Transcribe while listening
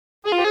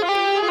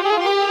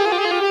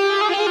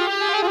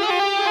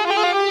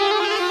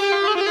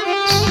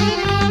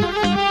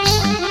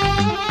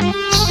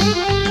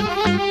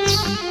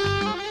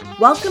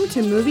Welcome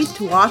to Movies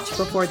to Watch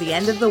Before the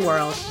End of the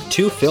World.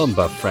 Two film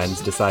buff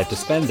friends decide to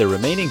spend their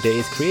remaining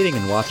days creating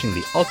and watching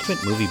the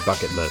ultimate movie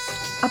bucket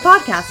list. A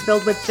podcast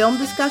filled with film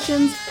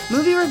discussions,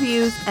 movie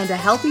reviews, and a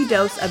healthy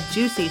dose of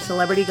juicy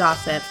celebrity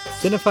gossip.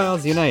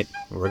 Cinephiles unite.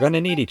 We're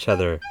gonna need each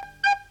other.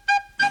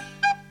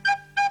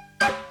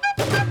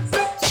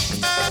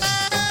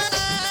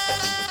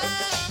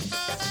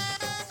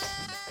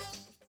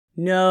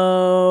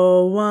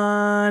 No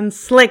one's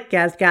slick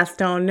as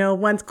Gaston, no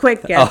one's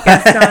quick as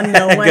Gaston,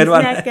 no one's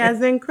neck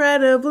as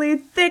incredibly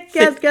thick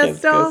as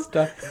Gaston.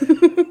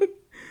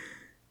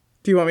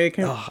 Do you want me to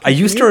continue? I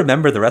used to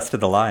remember the rest of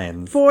the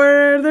lines.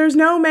 For there's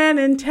no man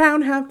in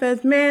town half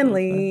as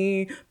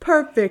manly,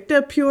 perfect,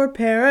 a pure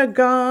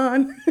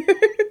paragon.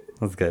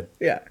 That's good.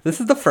 Yeah. This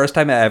is the first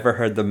time I ever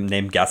heard the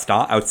name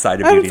Gaston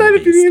outside of Beauty and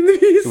the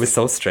Beast. It was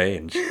so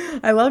strange.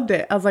 I loved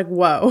it. I was like,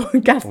 whoa,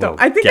 Gaston. Whoa,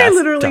 I think Gaston.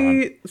 I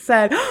literally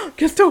said,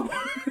 Gaston.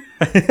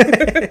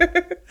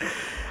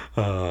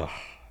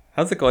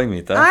 How's it going,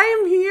 Mita? I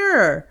am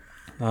here.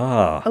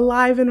 Oh,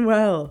 Alive and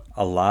well.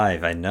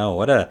 alive. I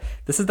know.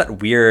 This is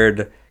that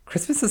weird.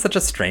 Christmas is such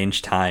a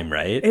strange time,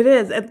 right? It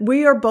is.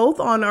 We are both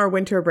on our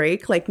winter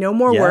break, like no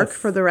more work Yes.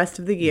 for the rest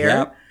of the year.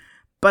 Yep.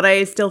 But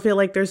I still feel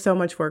like there's so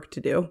much work to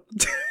do.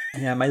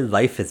 Yeah, my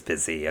life is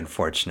busy,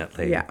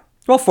 unfortunately. Yeah.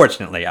 Well,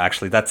 fortunately,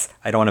 actually,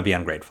 I don't want to be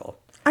ungrateful.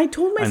 I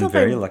told I'm myself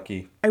very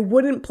lucky. I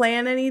wouldn't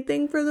plan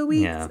anything for the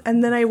week. Yeah.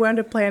 And then I wound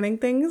up planning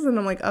things and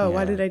I'm like, oh,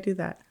 why Yeah. did I do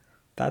that?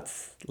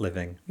 That's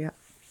living. Yeah.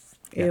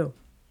 Ew.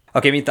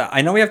 Okay, Mita,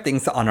 I know we have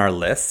things on our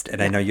list,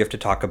 and I know you have to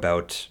talk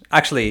about,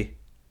 actually,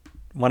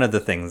 one of the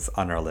things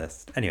on our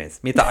list.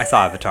 Anyways, Mita, I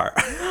saw Avatar.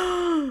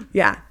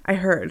 Yeah, I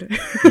heard.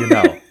 You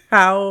know.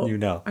 How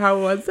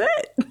was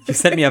it? You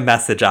sent me a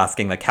message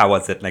asking, like, how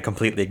was it? And I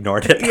completely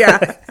ignored it.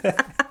 Yeah.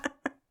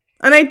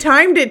 And I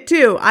timed it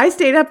too. I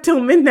stayed up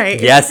till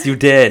midnight. Yes, you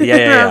did. Yeah,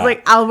 And I yeah. was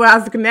like, I'll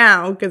ask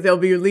now because they'll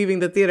be leaving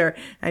the theater.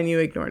 And you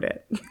ignored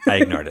it. I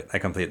ignored it. I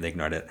completely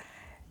ignored it.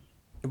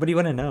 What do you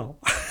want to know?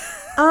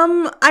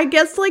 I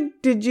guess,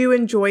 like, did you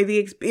enjoy the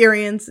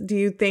experience? Do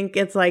you think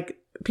it's like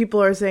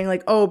people are saying,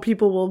 like, oh,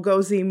 people will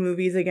go see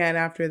movies again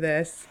after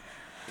this?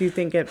 Do you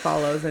think it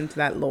follows into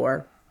that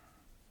lore?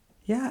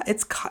 Yeah,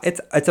 it's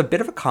a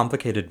bit of a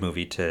complicated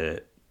movie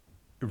to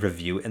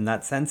review in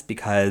that sense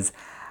because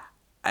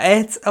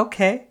it's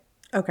okay.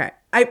 Okay.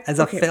 As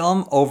a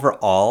film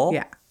overall,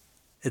 Yeah.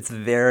 it's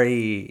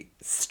very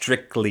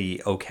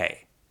strictly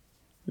okay.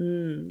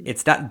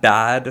 It's not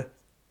bad.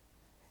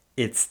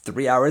 It's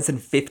 3 hours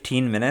and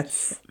 15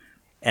 minutes.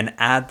 And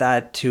add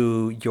that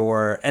to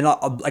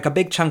like a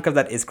big chunk of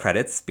that is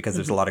credits because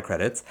there's a lot of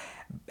credits.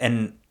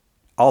 And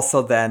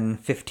also then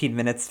 15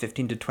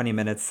 to 20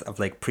 minutes of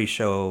like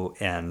pre-show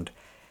and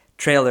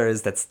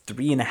trailers. That's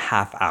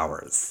 3.5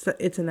 hours. So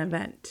it's an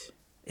event.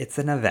 It's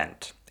an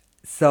event.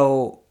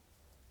 So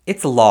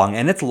it's long,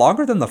 and it's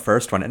longer than the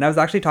first one. And I was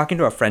actually talking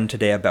to a friend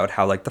today about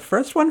how like the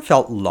first one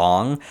felt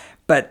long,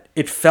 but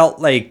it felt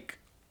like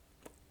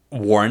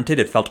warranted.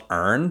 It felt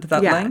earned,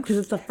 that Yeah, length. because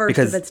it's the first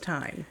of its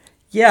time.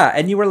 Yeah,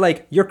 and you were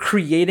like, you're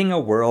creating a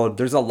world.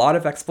 There's a lot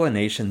of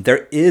explanation.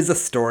 There is a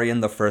story in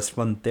the first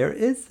one. There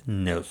is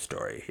no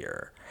story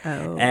here.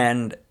 Oh.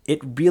 And it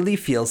really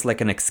feels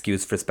like an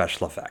excuse for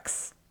special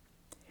effects.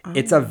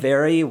 It's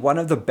one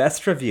of the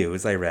best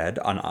reviews I read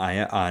on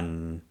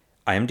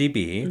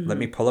IMDb. Let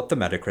me pull up the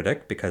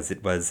Metacritic because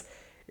it was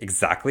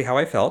exactly how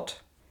I felt.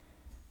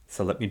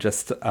 So let me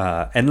just,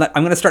 I'm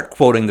going to start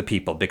quoting the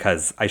people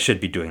because I should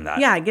be doing that.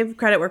 Yeah, give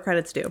credit where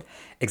credit's due.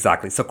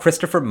 Exactly. So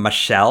Christopher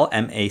Machell,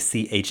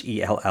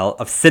 Machell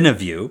of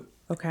Cineview,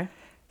 Okay.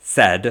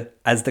 said,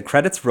 as the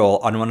credits roll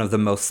on one of the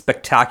most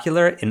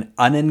spectacular and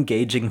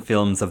unengaging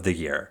films of the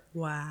year.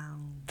 Wow.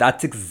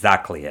 That's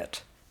exactly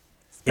it.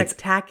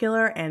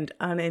 Spectacular and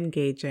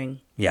unengaging.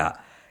 Yeah.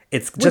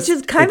 Which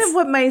is kind of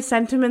what my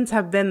sentiments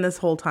have been this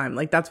whole time.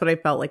 Like, that's what I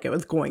felt like it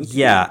was going to be.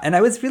 Yeah, and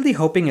I was really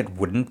hoping it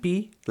wouldn't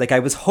be. Like, I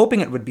was hoping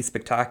it would be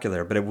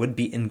spectacular, but it would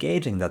be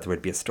engaging, that there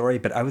would be a story.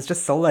 But I was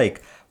just so,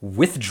 like,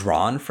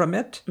 withdrawn from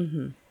it.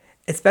 Mm-hmm.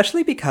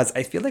 Especially because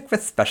I feel like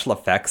with special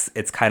effects,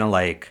 it's kind of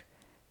like,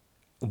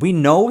 we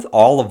know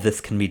all of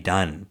this can be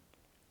done.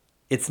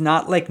 It's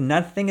not like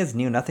nothing is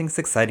new, nothing's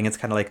exciting. It's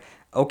kind of like,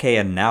 okay,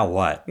 and now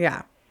what?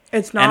 Yeah.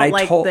 It's not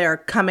like they're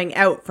coming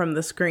out from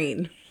the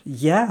screen.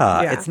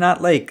 Yeah, it's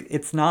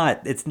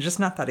just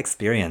not that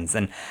experience.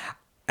 And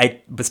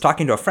I was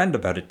talking to a friend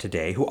about it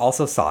today who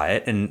also saw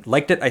it and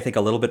liked it, I think,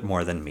 a little bit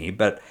more than me.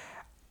 But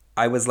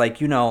I was like,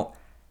 this is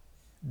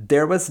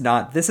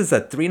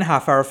a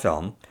 3.5 hour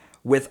film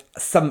with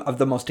some of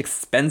the most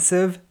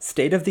expensive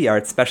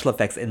state-of-the-art special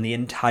effects in the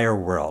entire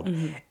world.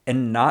 Mm-hmm.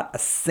 And not a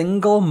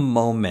single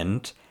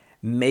moment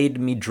made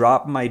me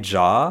drop my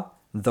jaw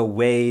the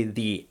way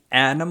the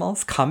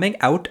animals coming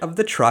out of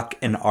the truck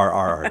in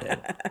RRR did.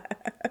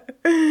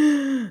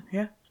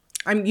 Yeah.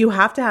 You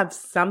have to have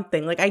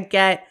something. Like, I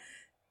get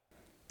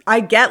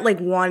like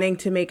wanting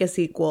to make a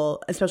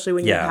sequel, especially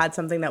when you had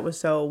something that was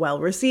so well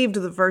received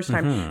the first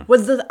time. Mm-hmm.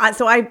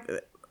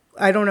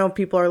 I don't know if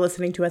people are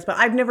listening to us, but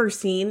I've never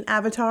seen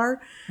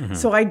Avatar.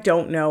 So I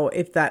don't know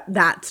if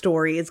that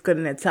story is good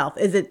in itself.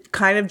 Is it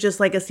kind of just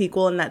like a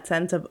sequel in that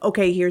sense of,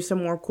 okay, here's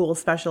some more cool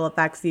special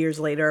effects years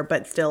later,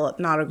 but still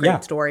not a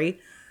great story?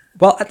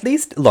 Well, at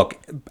least, look,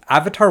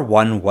 Avatar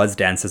 1 was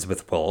Dances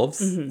with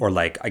Wolves, or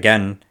like,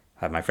 again,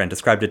 my friend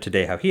described it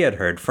today how he had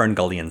heard Fern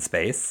Gully in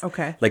space.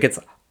 Okay. Like, it's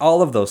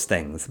all of those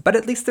things, but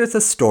at least there's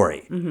a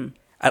story.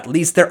 At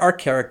least there are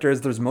characters,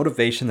 there's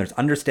motivation, there's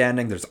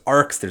understanding, there's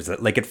arcs,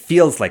 like, it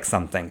feels like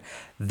something.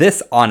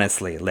 This,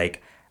 honestly,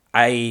 like,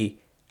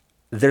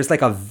 there's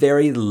like a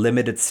very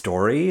limited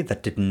story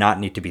that did not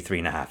need to be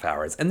 3.5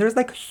 hours. And there's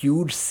like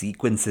huge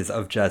sequences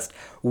of just,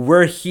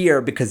 we're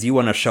here because you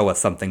want to show us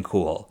something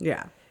cool.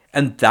 Yeah.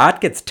 And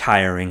that gets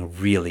tiring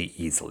really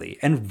easily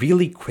and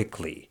really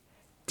quickly.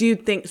 Do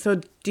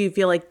you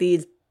feel like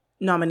these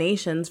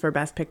nominations for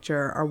Best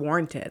Picture are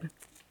warranted?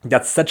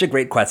 That's such a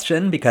great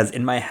question, because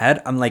in my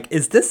head, I'm like,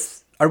 is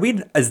this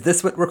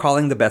what we're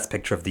calling the Best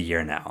Picture of the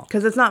year now?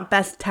 Because it's not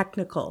Best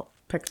Technical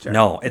Picture.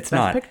 No, it's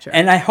not. Best Picture.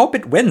 And I hope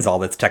it wins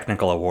all its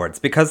technical awards,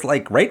 because,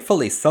 like,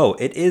 rightfully so.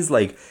 It is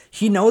like,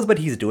 he knows what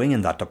he's doing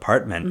in that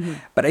department.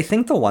 But I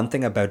think the one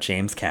thing about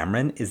James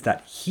Cameron is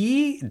that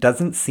he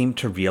doesn't seem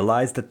to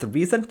realize that the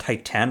reason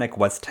Titanic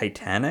was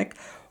Titanic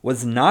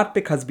was not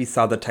because we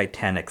saw the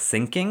Titanic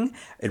sinking.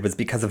 It was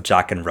because of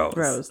Jack and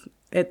Rose.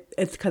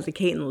 It's because of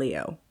Kate and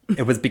Leo.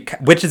 It was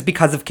which is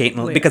because of Kate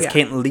and Leo, because yeah.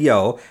 Kate and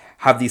Leo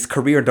have these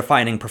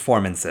career-defining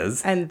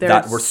performances And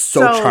that were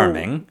so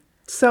charming.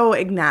 So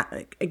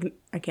enigmatic.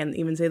 I can't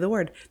even say the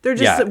word. They're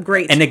just so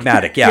great.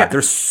 Enigmatic. Yeah,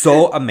 they're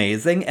so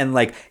amazing, and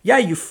like, yeah,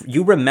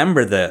 you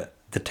remember the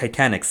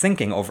Titanic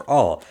sinking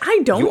overall.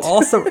 I don't. You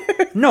also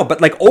no, but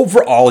like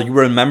overall, you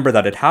remember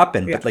that it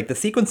happened. Yeah. But like the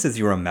sequences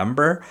you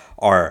remember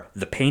are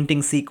the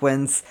painting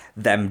sequence,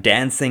 them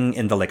dancing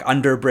in the like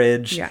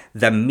underbridge,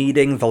 them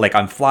meeting the like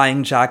I'm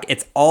flying Jack.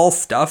 It's all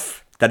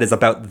stuff that is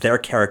about their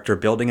character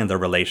building and their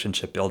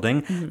relationship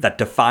building that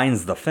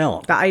defines the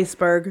film. The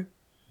iceberg.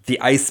 The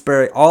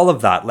iceberg, all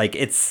of that. Like,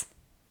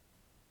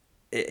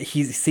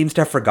 he seems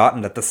to have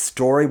forgotten that the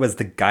story was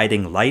the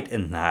guiding light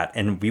in that.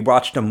 And we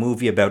watched a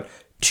movie about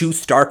two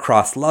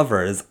star-crossed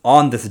lovers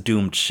on this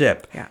doomed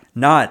ship,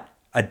 not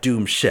a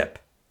doomed ship.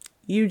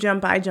 You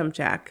jump, I jump,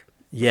 Jack.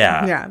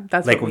 Yeah. Yeah,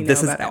 that's like, what we know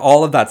this about is it.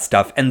 all of that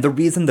stuff. And the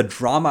reason the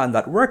drama on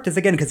that worked is,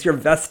 again, because you're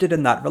vested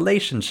in that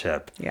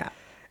relationship. Yeah.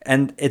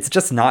 And it's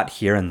just not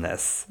here in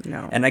this.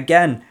 No. And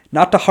again,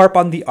 not to harp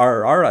on the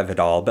RRR of it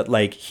all, but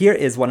like, here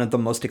is one of the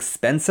most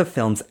expensive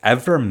films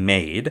ever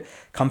made,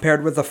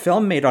 compared with a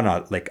film made on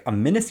a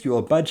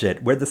minuscule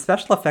budget where the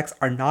special effects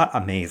are not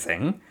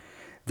amazing.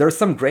 There's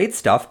some great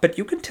stuff, but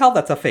you can tell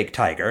that's a fake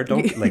tiger.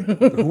 Don't like,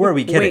 who are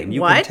we kidding? Wait,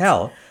 you what? can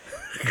tell.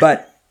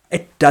 But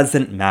it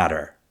doesn't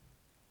matter.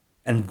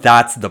 And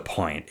that's the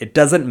point. It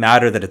doesn't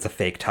matter that it's a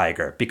fake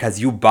tiger, because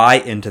you buy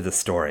into the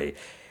story.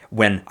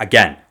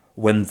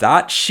 When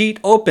that sheet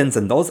opens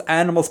and those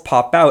animals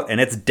pop out and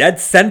it's dead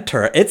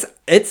center, it's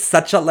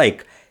such a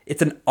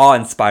it's an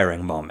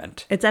awe-inspiring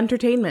moment. It's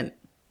entertainment.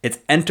 It's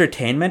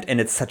entertainment,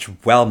 and it's such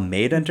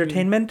well-made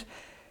entertainment.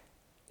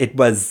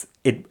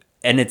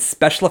 And it's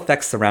special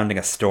effects surrounding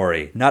a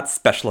story, not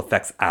special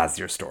effects as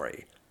your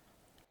story.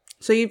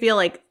 So you feel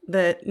like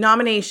the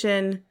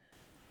nomination,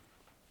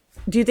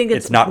 do you think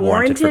it's not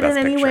warranted for Best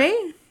in any Picture.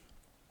 way?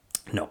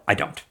 No, I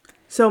don't.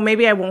 So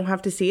maybe I won't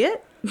have to see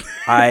it?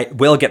 I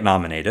will get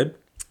nominated,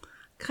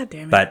 God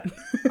damn it. but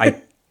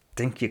I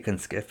think you can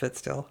skip it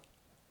still.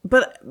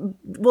 But,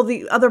 well,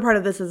 the other part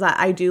of this is that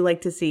I do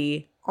like to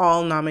see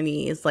all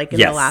nominees, like in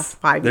the Yes, last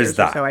 5 there's years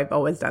that. or so. I've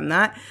always done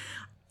that.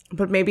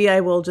 But maybe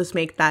I will just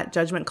make that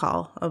judgment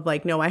call of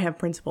like, no, I have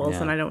principles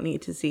and I don't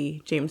need to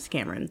see James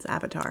Cameron's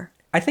Avatar.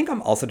 I think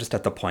I'm also just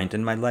at the point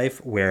in my life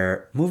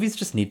where movies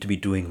just need to be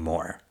doing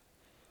more.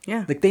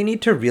 Yeah. Like, they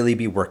need to really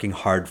be working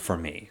hard for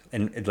me.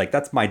 And like,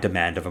 that's my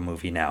demand of a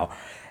movie now.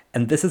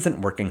 And this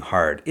isn't working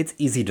hard. It's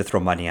easy to throw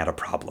money at a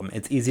problem.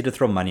 It's easy to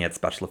throw money at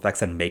special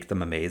effects and make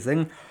them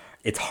amazing.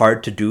 It's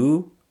hard to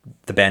do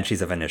The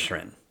Banshees of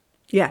Inisherin.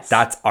 Yes.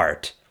 That's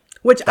art.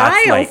 Which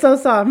That's I also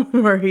saw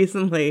more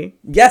recently.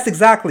 Yes,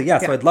 exactly. Yeah,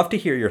 so I'd love to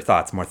hear your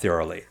thoughts more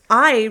thoroughly.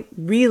 I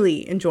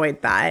really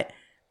enjoyed that.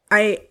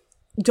 I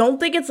don't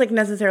think it's like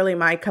necessarily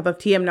my cup of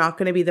tea. I'm not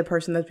going to be the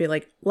person that's be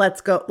like,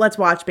 let's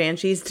watch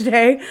Banshees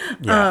today.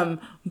 Yeah.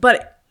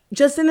 But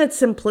just in its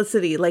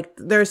simplicity, like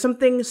there's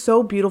something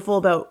so beautiful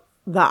about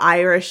the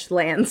Irish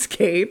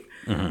landscape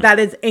that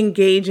is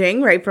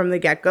engaging right from the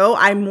get-go.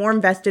 I'm more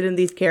invested in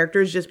these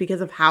characters just because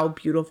of how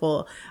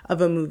beautiful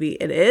of a movie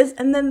it is.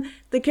 And then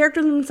the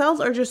characters themselves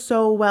are just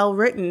so well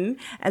written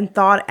and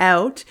thought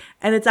out.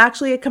 And it's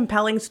actually a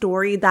compelling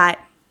story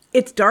that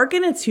it's dark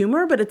in its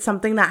humor, but it's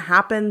something that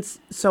happens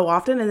so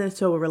often and it's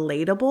so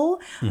relatable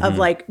of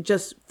like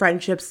just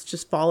friendships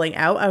just falling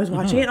out. I was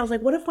watching it and I was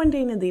like, what if one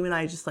day Nadeem and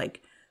I just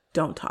like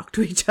don't talk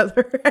to each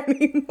other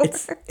anymore?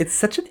 It's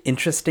such an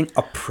interesting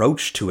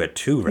approach to it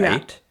too,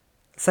 right?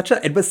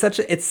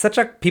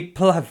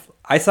 People have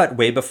I saw it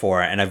way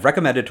before, and I've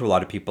recommended it to a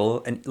lot of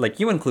people, and like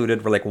you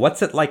included, were like,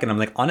 "What's it like?" And I'm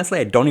like, honestly,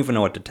 I don't even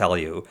know what to tell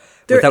you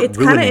without It's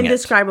kind of ruining it.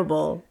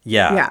 indescribable.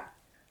 Yeah. Yeah.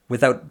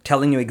 Without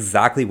telling you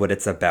exactly what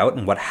it's about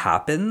and what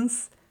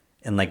happens,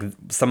 and like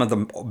some of the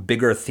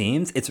bigger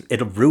themes,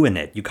 it'll ruin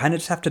it. You kind of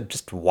just have to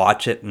just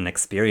watch it and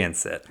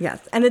experience it.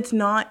 Yes. And it's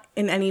not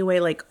in any way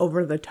like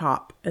over the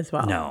top as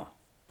well. No.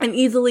 And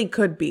easily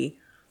could be.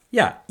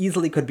 Yeah,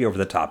 easily could be over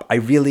the top.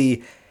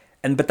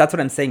 But that's what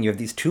I'm saying. You have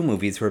these two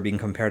movies who are being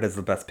compared as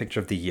the best picture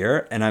of the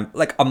year, and I'm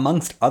like,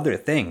 amongst other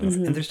things,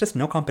 and there's just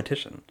no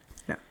competition.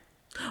 No.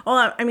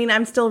 Well, I mean,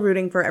 I'm still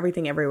rooting for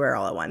Everything Everywhere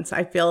All at Once.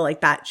 I feel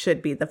like that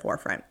should be the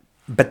forefront.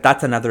 But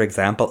that's another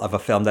example of a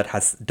film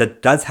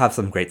that does have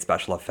some great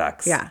special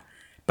effects. Yeah.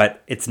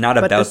 But it's not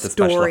about the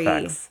special story-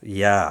 effects.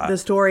 Yeah. The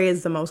story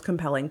is the most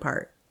compelling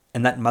part.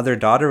 And that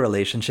mother-daughter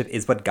relationship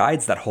is what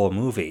guides that whole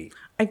movie.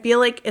 I feel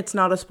like it's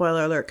not a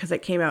spoiler alert because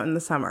it came out in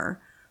the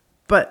summer.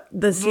 But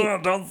the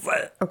scene... Don't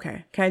say it.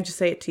 Okay. Can I just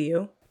say it to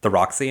you? The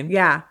rock scene?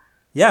 Yeah.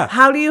 Yeah.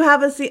 How do you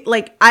have a scene...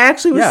 Like, I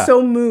actually was Yeah.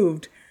 so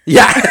moved.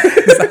 Yeah,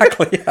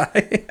 exactly. Yeah.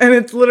 And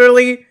it's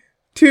literally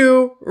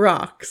 2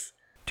 rocks.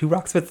 2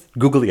 rocks with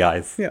googly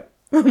eyes. Yeah.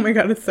 Oh my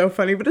God, it's so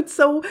funny. But it's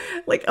so,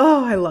 like,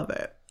 oh, I love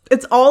it.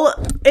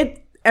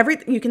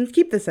 Everything... You can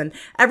keep this in.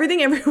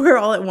 Everything Everywhere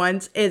All at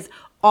Once is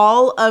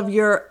all of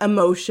your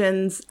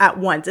emotions at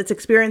once. It's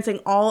experiencing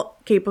all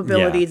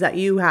capabilities that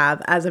you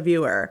have as a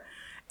viewer.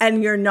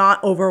 And you're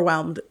not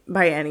overwhelmed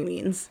by any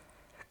means.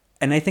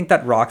 And I think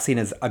that rock scene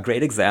is a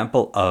great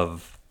example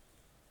of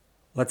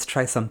let's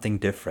try something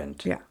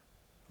different. Yeah.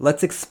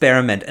 Let's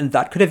experiment. And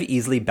that could have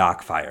easily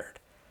backfired.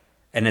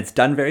 And it's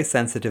done very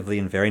sensitively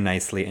and very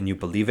nicely, and you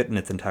believe it in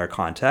its entire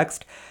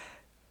context.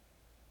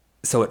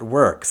 So it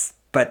works.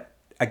 But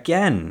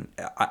again,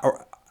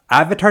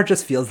 Avatar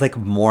just feels like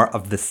more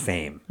of the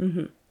same.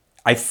 Mm-hmm.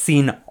 I've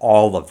seen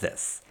all of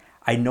this.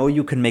 I know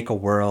you can make a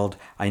world.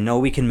 I know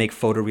we can make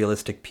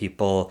photorealistic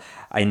people.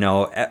 I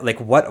know, like,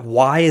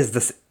 why is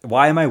this?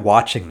 Why am I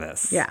watching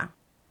this? Yeah.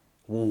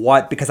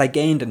 What? Because I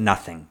gained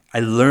nothing. I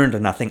learned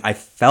nothing. I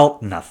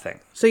felt nothing.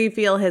 So you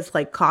feel his,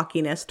 like,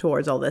 cockiness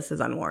towards all this is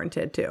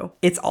unwarranted, too.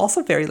 It's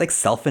also very, like,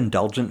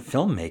 self-indulgent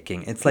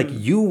filmmaking. It's like,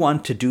 you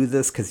want to do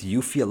this because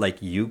you feel like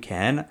you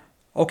can.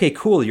 Okay,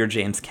 cool, you're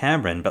James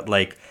Cameron. But,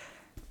 like,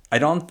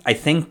 I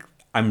think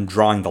I'm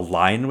drawing the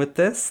line with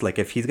this. Like,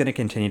 if he's going to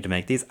continue to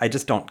make these, I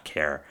just don't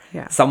care.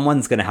 Yeah.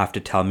 Someone's going to have to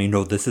tell me,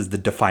 no, this is the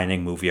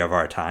defining movie of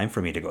our time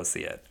for me to go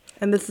see it.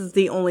 And this is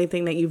the only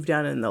thing that you've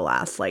done in the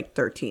last, like,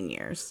 13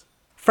 years.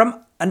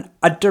 From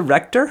a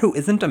director who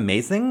isn't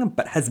amazing,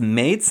 but has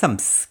made some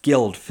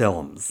skilled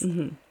films.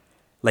 Mm-hmm.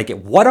 Like,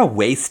 what a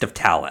waste of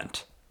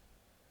talent.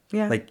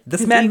 Yeah. Like, this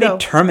His man ego. made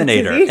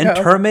Terminator It's his and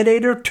ego.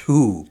 Terminator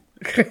 2.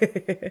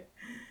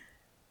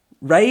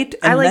 Right?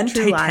 And I like then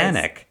True Lies.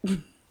 Titanic.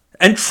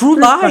 And True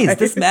Lies. Lies.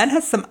 This man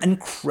has some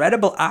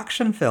incredible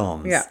action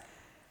films. Yeah.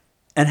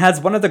 And has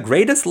one of the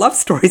greatest love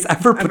stories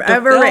ever put to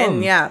Ever film.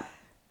 written, yeah.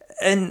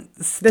 And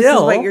still... This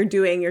is what you're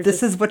doing.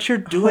 This is what you're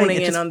doing. honing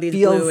It in just on these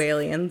feels, blue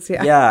aliens.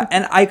 Yeah. Yeah,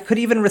 and I could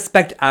even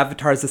respect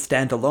Avatar as a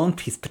standalone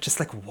piece, but just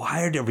like,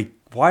 why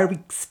are we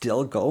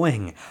still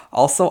going?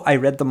 Also, I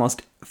read the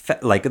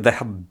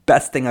the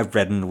best thing I've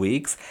read in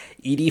weeks,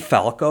 Edie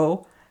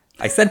Falco.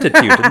 I sent it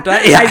to you, didn't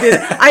I? Yeah. I did.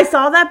 I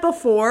saw that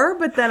before,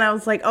 but then I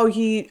was like, oh,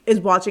 he is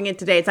watching it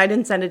today. So I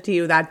didn't send it to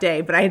you that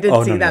day, but I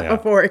did see that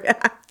before.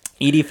 Yeah.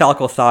 Edie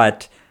Falco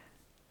thought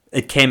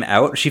it came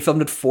out. She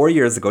filmed it 4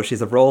 years ago. She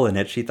has a role in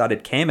it. She thought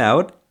it came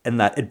out and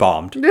that it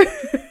bombed.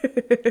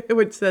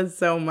 Which says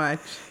so much.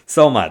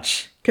 So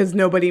much. Because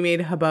nobody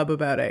made hubbub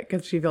about it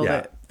because she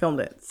Yeah.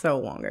 filmed it so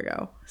long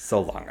ago. So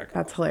long ago.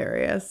 That's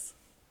hilarious.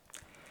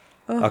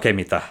 Okay,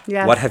 Mita.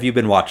 Yes. What have you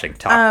been watching?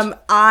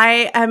 Talk.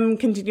 I am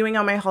continuing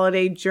on my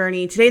holiday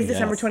journey. Today's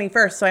December Yes.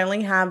 21st, so I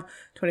only have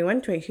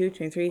 21, 22,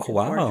 23,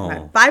 24, wow.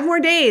 25, 5 more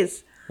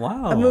days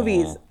Wow. of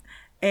movies.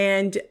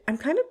 And I'm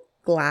kind of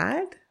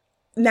glad.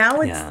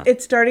 Now Yeah.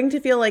 it's starting to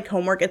feel like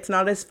homework. It's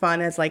not as fun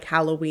as like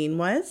Halloween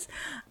was.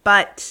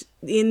 But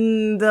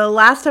in the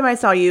last time I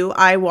saw you,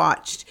 I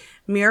watched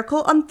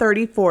Miracle on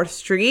 34th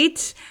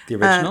Street. The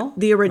original?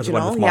 The Or the one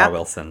original, with Mara yeah.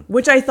 Wilson?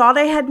 Which I thought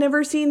I had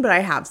never seen, but I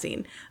have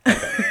seen.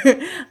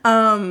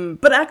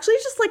 But actually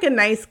just like a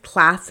nice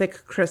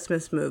classic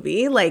Christmas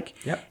movie. Like,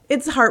 Yep.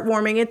 It's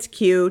heartwarming. It's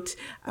cute.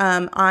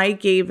 I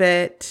gave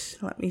it,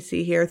 let me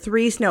see here,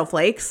 3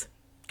 snowflakes.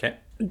 Okay.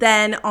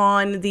 Then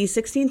on the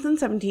 16th and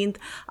 17th,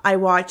 I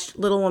watched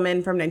Little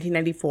Woman from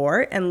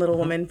 1994 and Little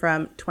Woman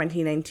from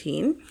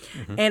 2019.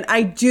 And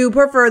I do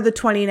prefer the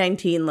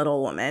 2019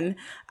 Little Woman.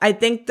 I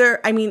think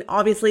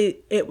obviously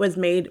it was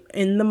made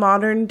in the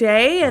modern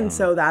day. And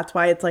so that's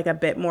why it's like a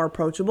bit more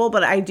approachable.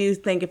 But I do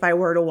think if I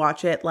were to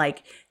watch it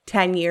like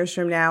 10 years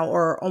from now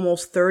or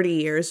almost 30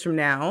 years from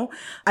now,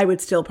 I would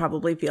still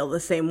probably feel the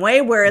same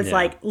way. Whereas Yeah.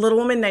 like Little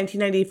Woman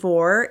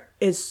 1994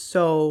 is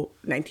so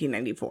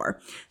 1994.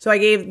 So I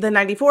gave the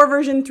 94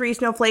 version 3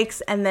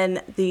 snowflakes and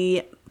then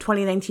the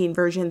 2019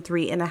 version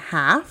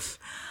 3.5.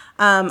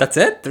 That's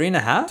it?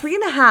 3.5?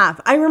 3.5.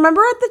 I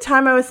remember at the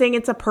time I was saying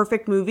it's a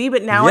perfect movie,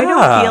 but now I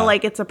don't feel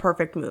like it's a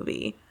perfect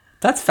movie.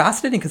 That's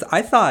fascinating because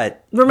I thought.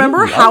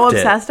 Remember how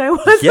obsessed I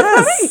was?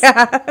 Yes.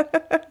 Yeah.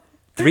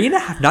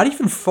 3.5, not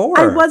even 4.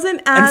 I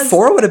wasn't as. And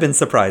 4 would have been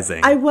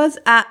surprising. I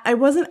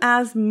wasn't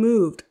as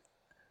moved.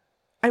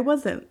 I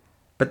wasn't.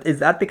 But is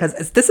that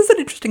because this is an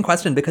interesting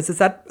question, because is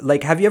that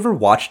like, have you ever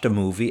watched a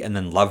movie and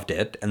then loved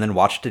it and then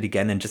watched it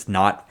again and just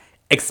not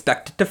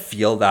expected to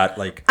feel that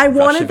like I rush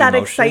wanted of that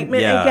emotion?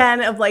 excitement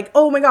again of like,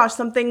 oh my gosh,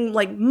 something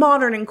like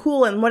modern and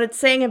cool and what it's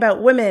saying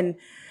about women.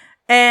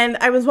 And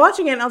I was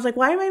watching it and I was like,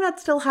 why am I not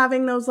still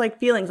having those like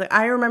feelings? Like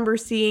I remember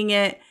seeing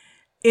it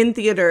in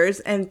theaters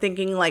and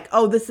thinking like,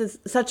 oh, this is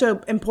such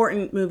an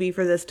important movie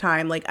for this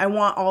time. Like I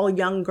want all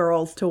young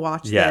girls to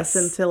watch this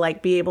and to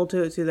like be able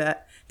to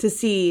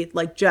see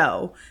like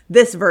Joe,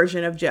 this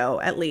version of Joe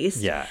at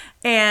least. Yeah.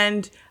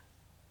 And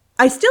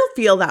I still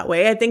feel that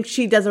way. I think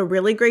she does a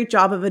really great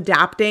job of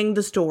adapting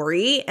the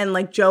story. And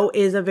like Joe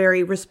is a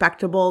very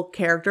respectable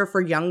character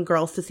for young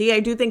girls to see. I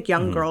do think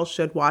young girls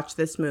should watch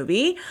this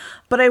movie,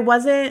 but I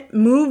wasn't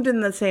moved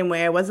in the same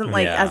way. I wasn't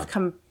like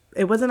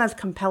it wasn't as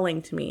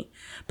compelling to me.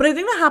 But I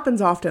think that happens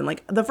often.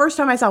 Like the first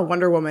time I saw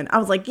Wonder Woman, I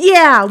was like,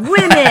 yeah,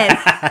 women.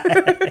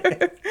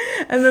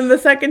 And then the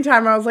second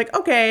time I was like,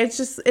 okay, it's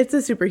a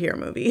superhero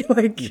movie.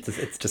 Like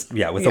it's just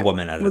with a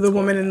woman with a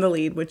woman in the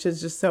lead, which is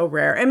just so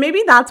rare. And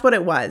maybe that's what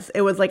it was.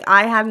 It was like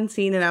I hadn't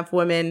seen enough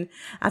women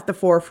at the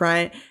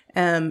forefront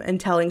and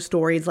telling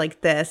stories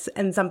like this,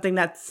 and something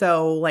that's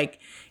so like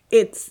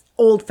it's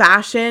old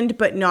fashioned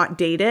but not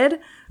dated.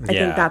 I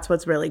think that's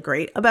what's really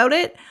great about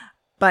it.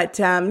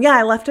 But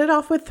I left it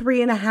off with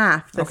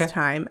 3.5 this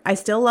time. I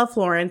still love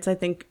Florence. I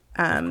think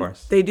of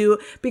course. they do,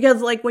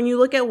 because like when you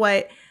look at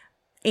what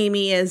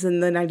Amy is in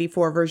the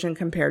 94 version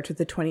compared to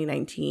the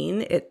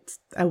 2019, it's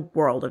a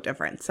world of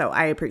difference. So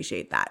I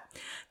appreciate that.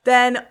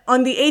 Then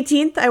on the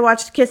 18th, I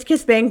watched Kiss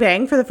Kiss Bang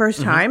Bang for the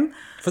first time.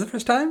 For the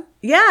first time?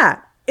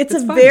 Yeah. It's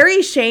a fun.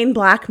 very Shane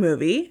Black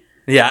movie.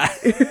 Yeah.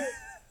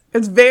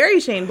 It's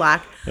very Shane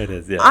Black. It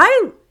is, yeah.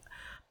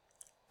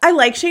 I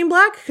like Shane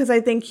Black because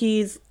I think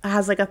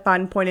has like a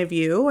fun point of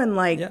view and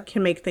like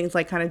can make things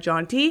like kind of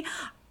jaunty.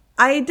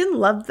 I didn't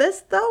love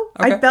this though.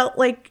 Okay. I felt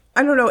like,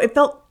 I don't know, it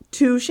felt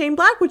too Shane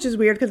Black, which is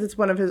weird because it's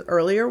one of his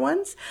earlier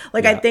ones.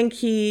 Like I think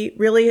he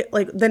really,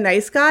 like The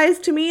Nice Guys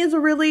to me is a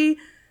really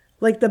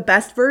like the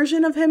best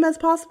version of him as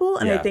possible.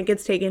 And I think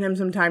it's taken him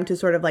some time to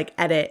sort of like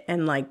edit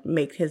and like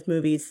make his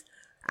movies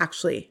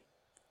actually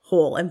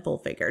whole and full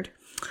figured.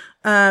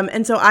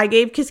 And so I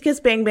gave Kiss Kiss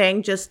Bang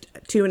Bang just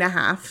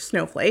 2.5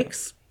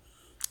 snowflakes.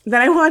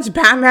 Then I watched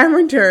Batman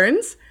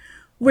Returns,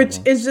 which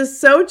is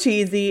just so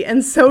cheesy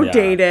and so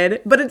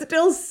dated, but it's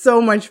still so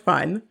much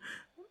fun.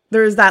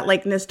 There's that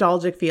like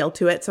nostalgic feel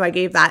to it. So I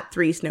gave that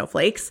 3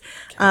 snowflakes.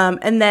 Okay.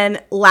 And then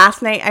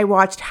last night I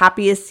watched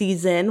Happiest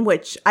Season,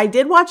 which I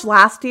did watch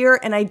last year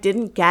and I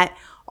didn't get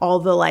all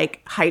the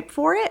like hype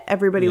for it.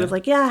 Everybody was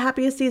like, yeah,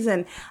 Happiest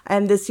Season.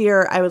 And this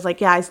year I was like,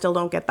 yeah, I still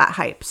don't get that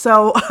hype.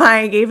 So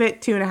I gave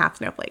it 2.5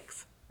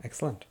 snowflakes.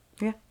 Excellent.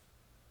 Yeah.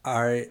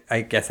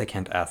 I guess I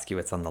can't ask you.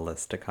 It's on the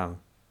list to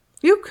come.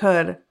 You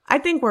could. I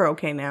think we're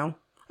okay now.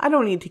 I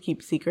don't need to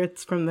keep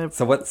secrets from the...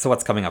 So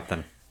what's coming up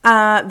then?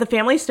 The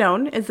Family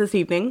Stone is this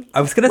evening.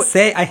 I was going to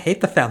say, I hate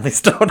The Family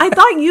Stone. I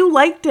thought you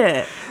liked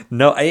it.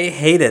 No, I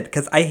hate it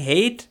because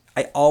I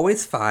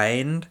always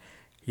find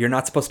you're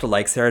not supposed to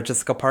like Sarah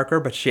Jessica Parker,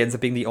 but she ends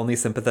up being the only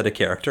sympathetic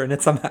character in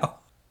it somehow.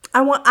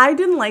 I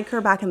didn't like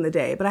her back in the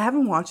day, but I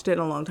haven't watched it in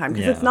a long time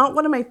because it's not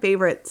one of my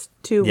favorites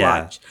to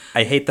watch.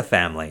 I hate The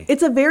Family.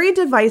 It's a very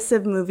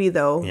divisive movie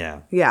though.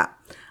 Yeah. Yeah.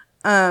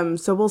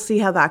 So we'll see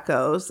how that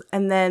goes.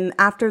 And then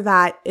after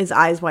that is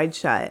Eyes Wide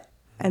Shut.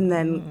 And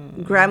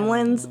then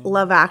Gremlins,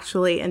 Love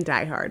Actually, and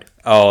Die Hard.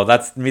 Oh,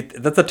 that's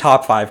a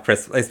top 5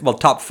 Christmas. Well,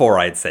 top 4,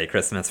 I'd say,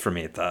 Christmas for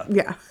Mita.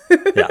 Yeah.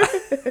 Yeah.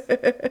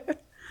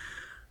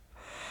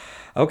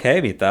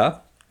 Okay,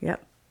 Mita.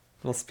 Yep.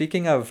 Well,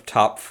 speaking of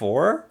top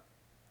 4,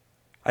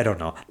 I don't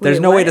know. There's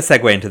no way to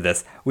segue into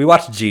this. We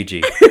watched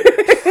Gigi.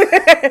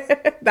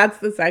 That's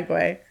the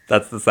segue.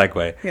 That's the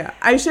segue. Yeah.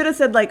 I should have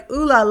said like,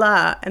 ooh la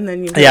la, and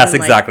then you... Yes,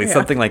 exactly.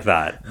 Something like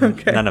that.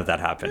 Okay. None of that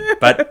happened.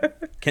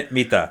 But,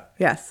 Mita.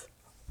 Yes.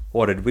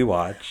 What did we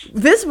watch?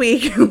 This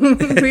week,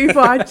 we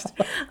watched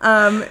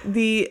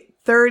the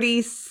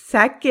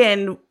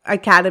 32nd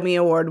Academy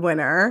Award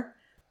winner,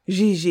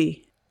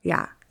 Gigi.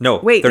 Yeah. No,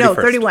 wait, 31st.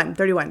 No,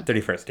 31.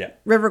 31st, yeah.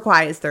 River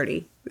Kwai is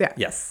 30. Yeah.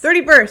 Yes.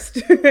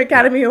 31st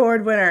Academy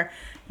Award winner,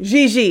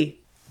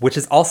 Gigi. Which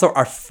is also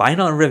our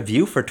final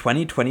review for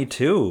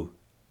 2022.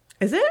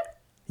 Is it?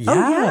 Yeah.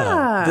 Oh,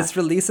 yeah. This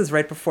releases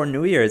right before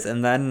New Year's,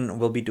 and then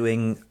we'll be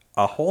doing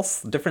a whole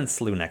different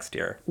slew next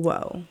year.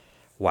 Whoa.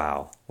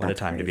 Wow. What That's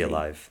a time crazy. to be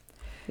alive.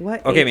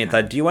 What? Okay,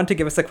 Mita, do you want to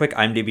give us a quick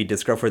IMDb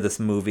disco for this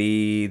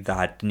movie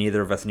that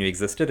neither of us knew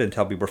existed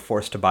until we were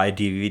forced to buy a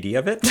DVD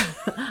of it?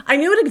 I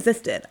knew it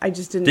existed. I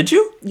just didn't. Did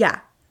you?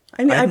 Yeah.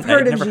 I've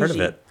heard of Gigi. I've never heard of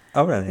it.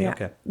 Oh, really? Yeah.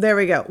 Okay. There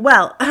we go.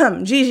 Well,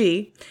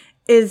 Gigi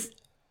is,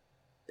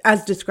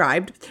 as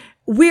described,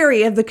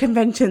 Weary of the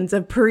conventions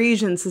of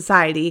Parisian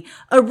society,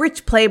 a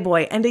rich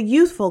playboy and a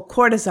youthful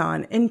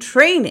courtesan in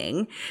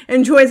training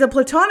enjoys a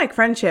platonic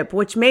friendship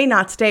which may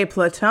not stay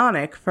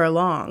platonic for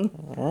long.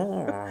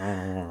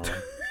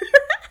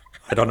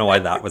 I don't know why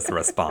that was the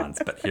response,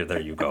 but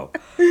there you go.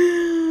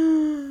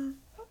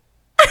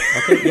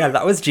 Okay, yeah,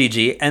 that was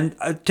Gigi. And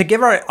to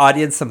give our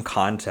audience some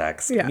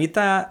context, Yeah.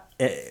 Mita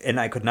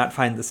and I could not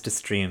find this to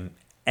stream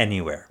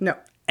anywhere. No.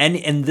 And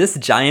in this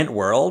giant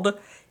world,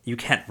 you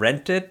can't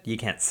rent it, you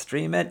can't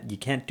stream it, you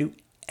can't do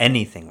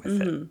anything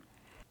with it.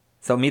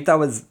 So Mita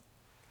was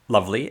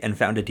lovely and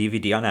found a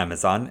DVD on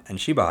Amazon, and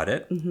she bought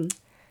it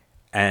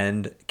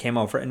and came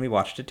over and we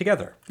watched it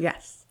together.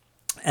 Yes.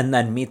 And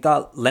then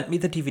Mita lent me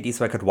the DVD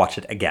so I could watch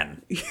it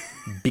again.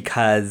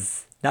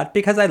 Not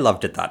because I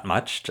loved it that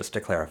much, just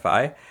to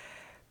clarify,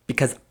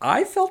 because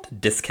I felt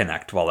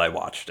disconnect while I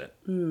watched it.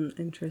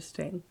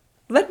 Interesting.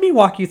 Let me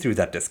walk you through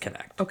that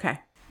disconnect. Okay.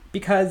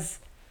 Because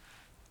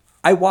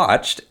I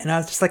watched and I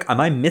was just like,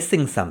 am I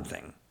missing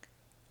something?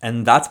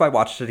 And that's why I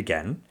watched it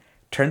again.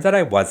 Turns out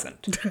I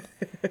wasn't.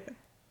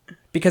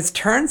 Because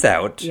turns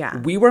out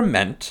we were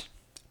meant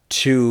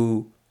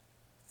to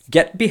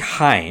get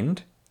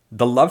behind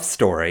the love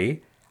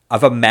story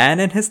of a man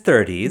in his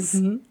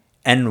 30s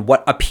and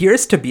what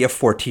appears to be a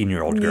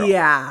 14-year-old girl.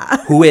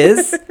 Yeah. Who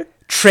is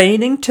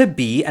training to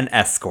be an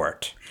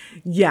escort.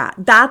 Yeah.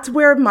 That's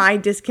where my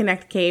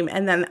disconnect came.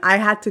 And then I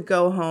had to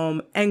go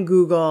home and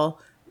Google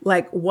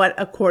like what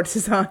a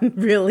courtesan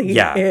really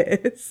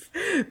is.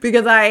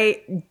 Because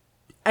I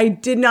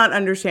did not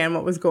understand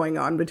what was going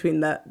on between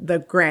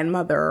the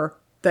grandmother,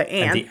 the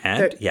aunt. And the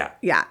aunt? Yeah.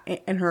 Yeah.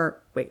 And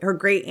her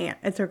great aunt.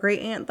 It's her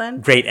great aunt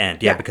then? Great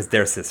aunt, yeah, because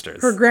they're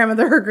sisters. Her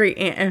grandmother, her great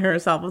aunt, and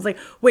herself. I was like,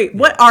 wait,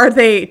 what are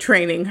they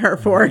training her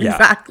for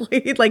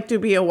exactly? Like to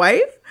be a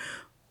wife?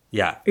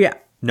 Yeah. Yeah.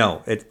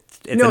 No, it's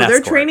no, an they're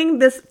escort. training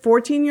this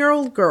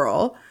 14-year-old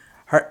girl.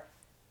 Her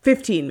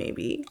 15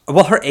 maybe.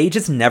 Well, her age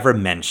is never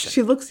mentioned.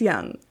 She looks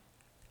young.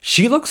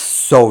 She looks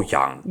so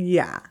young.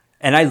 Yeah.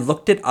 And I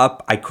looked it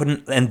up. I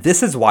couldn't. And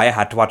this is why I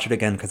had to watch it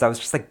again, because I was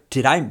just like,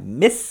 did I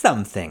miss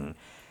something?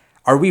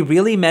 Are we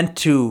really meant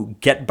to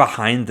get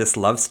behind this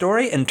love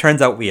story? And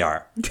turns out we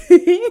are.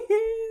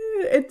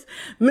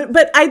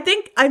 But I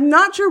think, I'm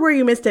not sure where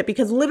you missed it,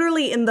 because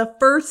literally in the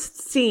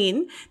first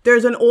scene,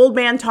 there's an old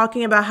man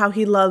talking about how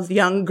he loves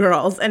young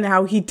girls and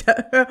how he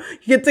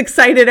gets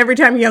excited every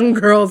time young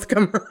girls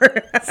come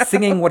around.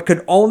 Singing what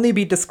could only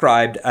be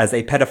described as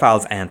a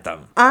pedophile's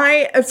anthem.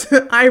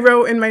 I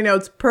wrote in my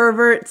notes,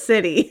 pervert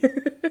city.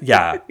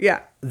 Yeah.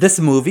 Yeah. This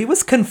movie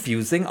was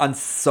confusing on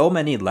so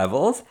many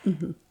levels.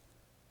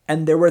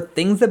 And there were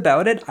things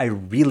about it I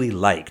really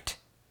liked.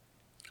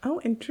 Oh,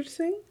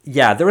 interesting.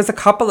 Yeah, there was a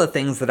couple of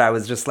things that I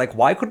was just like,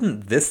 why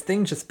couldn't this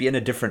thing just be in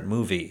a different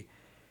movie?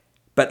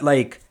 But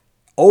like,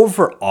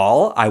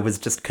 overall, I was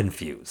just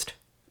confused.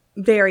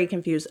 Very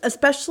confused.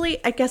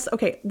 Especially, I guess,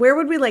 okay, where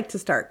would we like to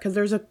start? Because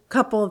there's a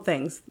couple of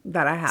things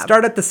that I have.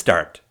 Start at the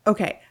start.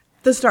 Okay,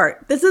 the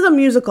start. This is a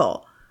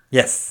musical.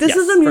 Yes. This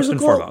is a first and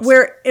musical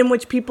foremost. in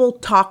which people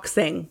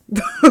sing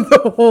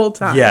the whole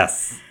time.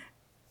 Yes.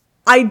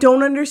 I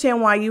don't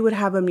understand why you would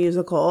have a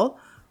musical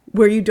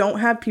where you don't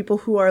have people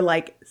who are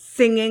like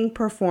singing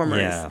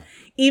performers. Yeah.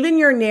 Even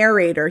your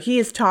narrator, he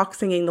is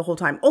singing the whole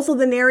time. Also,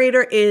 the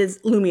narrator is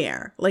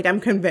Lumiere. Like, I'm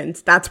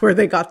convinced that's where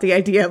they got the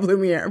idea of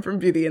Lumiere from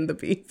Beauty and the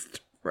Beast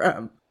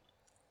from.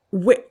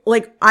 Okay,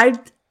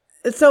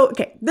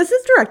 this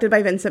is directed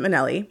by Vincent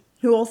Minnelli,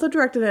 who also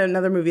directed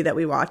another movie that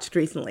we watched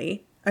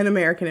recently, An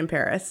American in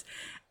Paris.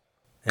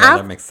 Yeah,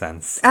 that makes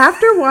sense.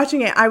 After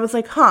watching it, I was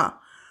like,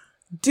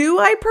 do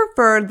I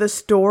prefer the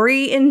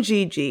story in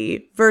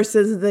Gigi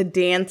versus the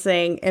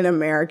dancing in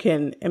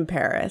American in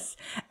Paris?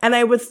 And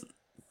I was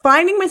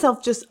finding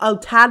myself just a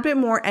tad bit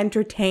more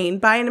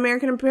entertained by An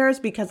American in Paris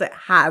because it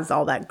has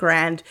all that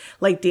grand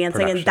like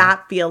dancing Production. And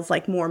that feels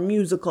like more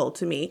musical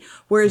to me.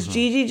 Whereas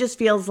Gigi just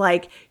feels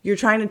like you're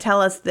trying to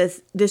tell us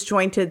this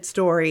disjointed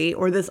story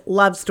or this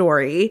love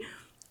story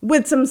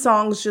with some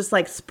songs just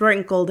like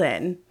sprinkled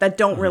in that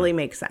don't really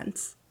make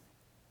sense.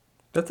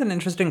 That's an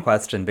interesting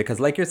question because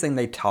like you're saying,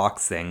 they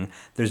sing.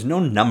 There's no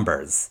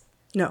numbers.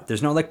 No.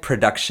 There's no like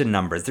production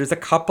numbers. There's a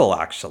couple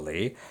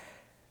actually,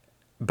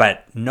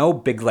 but no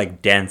big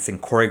like dancing,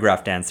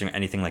 choreographed dancing or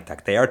anything like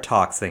that. They are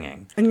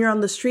singing. And you're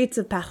on the streets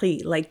of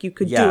Paris. Like you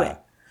could do it.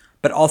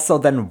 But also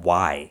then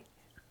why?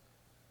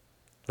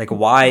 Like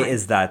why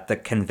is that the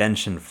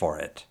convention for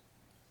it?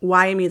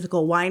 Why a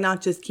musical? Why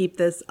not just keep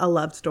this a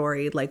love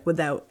story, like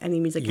without any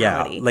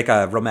musicality? Yeah, like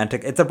a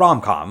romantic, it's a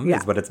rom-com Yeah.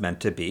 is what it's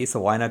meant to be. So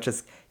why not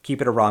just keep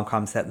it a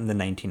rom-com set in the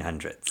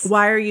 1900s?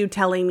 Why are you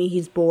telling me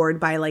he's bored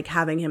by like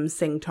having him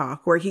sing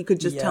talk where he could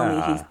just tell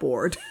me he's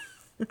bored?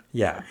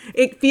 Yeah.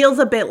 It feels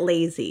a bit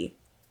lazy.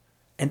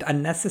 And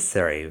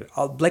unnecessary.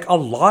 Like a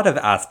lot of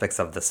aspects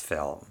of this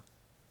film.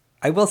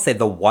 I will say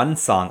the one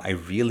song I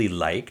really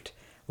liked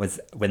was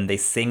when they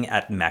sing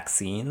at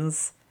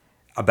Maxine's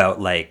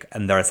about like,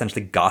 and they're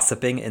essentially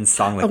gossiping in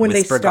song, like when they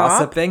whisper stop?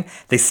 gossiping.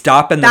 They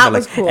stop and then That they're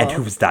was like, cool. and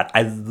who's that?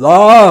 I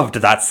loved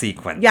that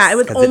sequence. Yeah, it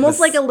was 'cause almost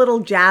like a little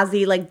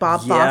jazzy, like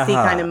Bob Fosse Yeah.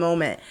 kind of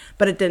moment,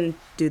 but it didn't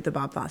do the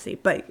Bob Fosse.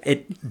 But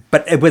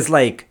but it was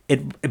like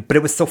but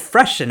it was so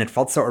fresh and it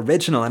felt so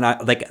original, and I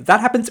like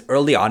that happens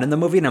early on in the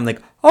movie, and I'm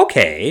like,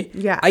 okay,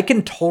 Yeah. I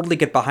can totally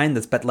get behind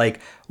this, but like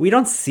we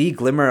don't see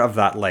glimmer of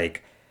that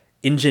like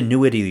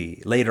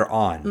ingenuity later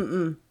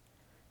on.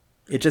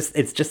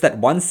 It's just that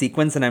one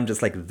sequence, and I'm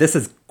just like, this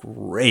is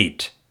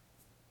great,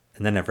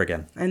 and then never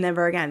again. and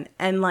never again.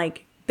 And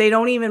like they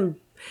don't even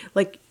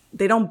like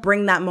they don't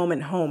bring that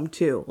moment home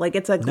too. Like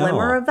it's a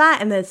glimmer No. of that,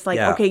 and it's like,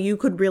 Yeah. okay, you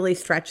could really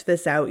stretch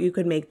this out. You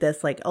could make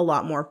this like a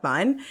lot more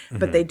fun,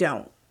 but they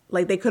don't.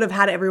 Like they could have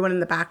had everyone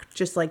in the back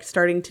just like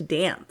starting to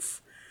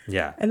dance.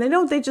 Yeah. And they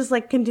don't, they just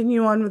like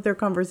continue on with their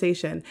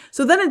conversation.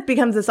 So then it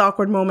becomes this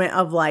awkward moment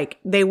of like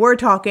they were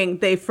talking,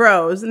 they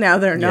froze, now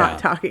they're not Yeah.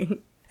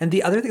 talking. And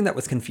the other thing that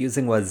was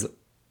confusing was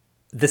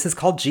this is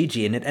called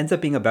Gigi, and it ends up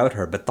being about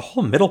her, but the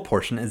whole middle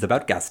portion is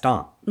about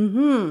Gaston.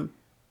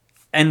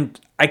 And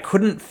I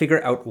couldn't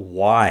figure out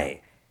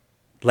why.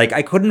 Like,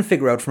 I couldn't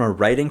figure out from a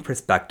writing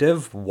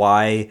perspective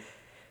why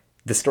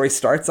the story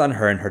starts on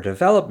her and her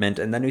development,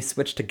 and then we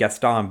switch to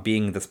Gaston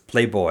being this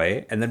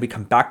playboy, and then we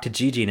come back to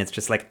Gigi, and it's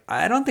just like,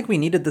 I don't think we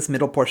needed this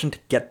middle portion to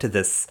get to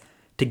this,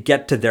 to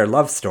get to their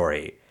love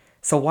story.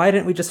 So why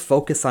didn't we just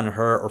focus on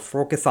her or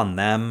focus on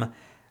them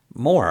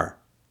more?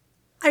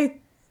 I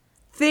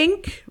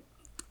think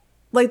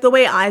like the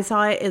way I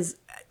saw it is,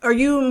 are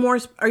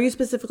you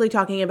specifically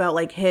talking about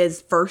like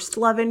his first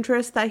love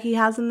interest that he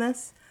has in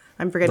this?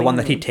 I'm forgetting The one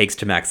her that he name. takes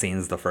to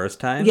Maxine's the first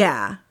time?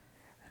 Yeah.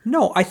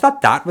 No, I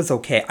thought that was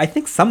okay. I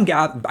think some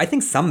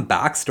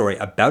backstory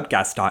about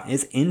Gaston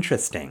is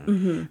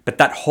interesting, but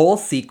that whole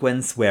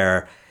sequence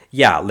where,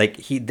 yeah, like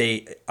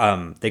they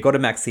go to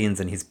Maxine's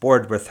and he's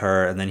bored with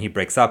her, and then he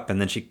breaks up,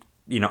 and then she,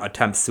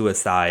 attempts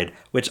suicide.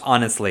 Which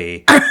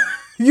honestly,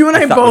 You and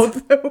I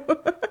thought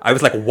both. I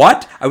was like,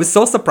 what? I was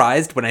so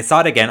surprised when I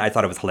saw it again. I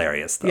thought it was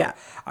hilarious, though. Yeah.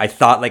 I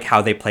thought like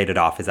how they played it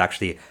off is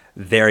actually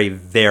very,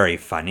 very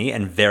funny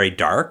and very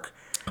dark.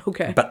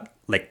 Okay. But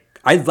like,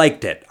 I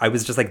liked it. I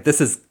was just like, this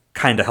is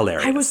kind of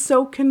hilarious. I was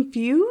so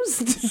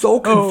confused. so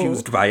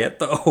confused by it,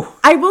 though.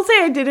 I will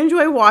say I did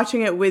enjoy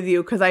watching it with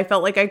you because I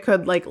felt like I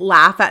could like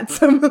laugh at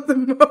some of the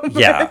moments.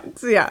 Yeah.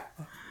 Yeah.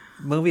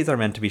 Movies are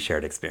meant to be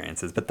shared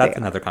experiences, but that's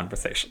another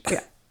conversation.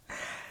 Yeah.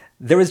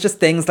 There was just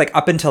things like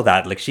up until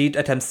that, like she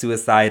attempts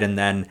suicide, and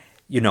then,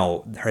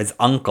 his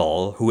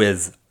uncle, who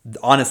is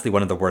honestly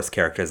one of the worst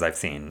characters I've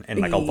seen in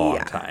like a long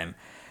Yeah. time.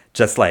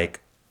 Just like,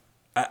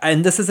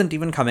 and this isn't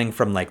even coming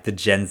from like the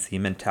Gen Z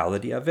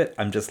mentality of it.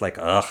 I'm just like,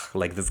 ugh,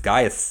 like this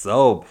guy is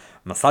so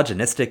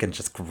misogynistic and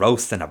just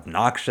gross and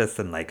obnoxious,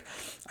 and like,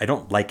 I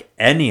don't like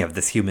any of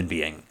this human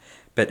being.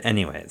 But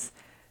anyways,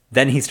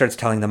 then he starts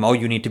telling them, oh,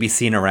 you need to be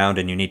seen around,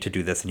 and you need to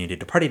do this, and you need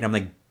to party. And I'm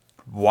like,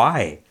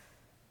 why?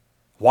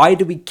 Why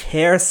do we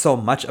care so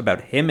much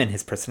about him and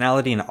his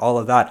personality and all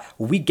of that?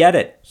 We get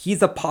it.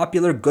 He's a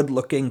popular,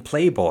 good-looking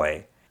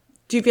playboy.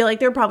 Do you feel like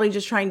they're probably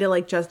just trying to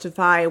like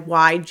justify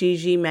why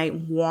Gigi might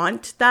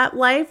want that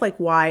life? Like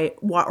why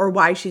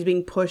she's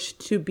being pushed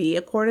to be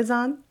a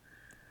courtesan?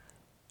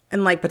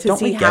 And like to don't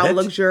see we get how it?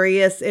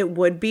 luxurious it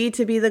would be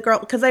to be the girl.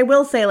 Because I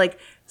will say like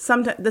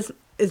sometimes this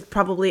is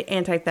probably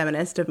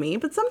anti-feminist of me,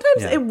 but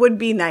sometimes Yeah. it would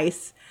be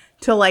nice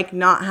to like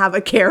not have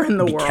a care in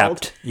the Be world.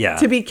 kept, yeah.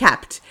 To be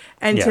kept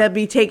and Yeah. to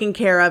be taken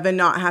care of and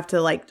not have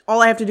to like,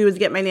 all I have to do is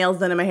get my nails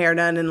done and my hair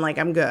done and like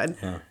I'm good.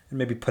 Yeah. And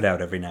maybe put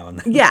out every now and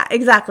then. Yeah,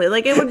 exactly.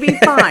 Like it would be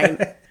fine.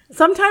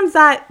 Sometimes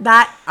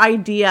that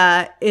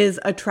idea is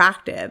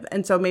attractive,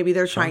 and so maybe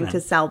they're trying man. to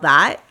sell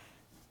that.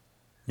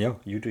 Yo,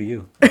 you do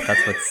you.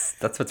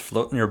 That's what's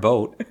floating your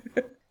boat.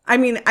 I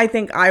mean, I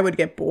think I would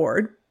get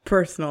bored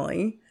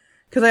personally,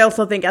 because I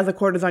also think as a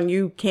courtesan,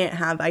 you can't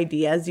have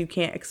ideas, you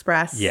can't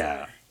express.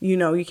 Yeah.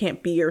 You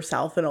can't be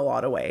yourself in a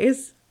lot of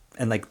ways,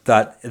 And like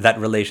that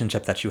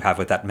relationship that you have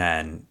with that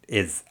man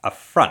is a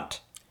front.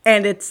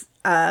 and it's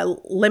a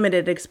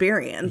limited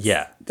experience.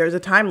 Yeah. There's a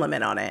time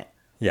limit on it.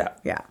 Yeah.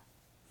 Yeah,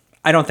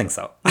 I don't think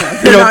so.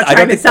 they're not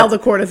trying to sell the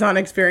courtesan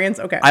experience.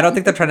 Okay, I don't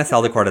think they're trying to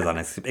sell the courtesan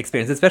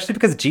experience, especially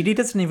because Gigi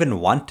doesn't even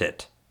want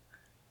it.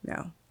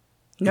 no.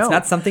 It's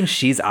not something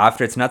she's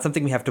after. It's not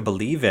something we have to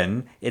believe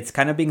in. It's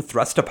kind of being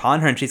thrust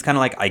upon her, and she's kind of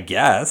like, I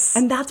guess.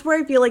 And that's where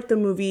I feel like the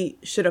movie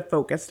should have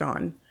focused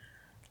on.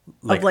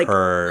 Of like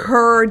her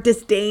her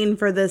disdain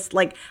for this,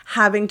 like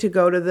having to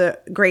go to the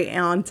great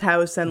aunt's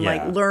house and Yeah.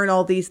 like learn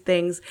all these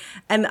things.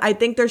 And I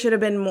think there should have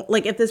been more,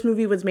 like if this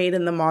movie was made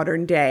in the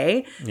modern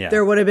day, Yeah.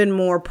 there would have been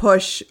more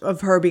push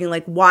of her being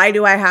like, why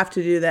do I have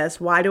to do this?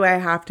 Why do I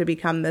have to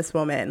become this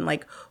woman?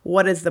 Like,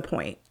 what is the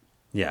point?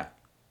 Yeah.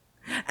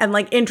 And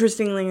like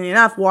interestingly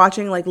enough,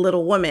 watching like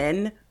Little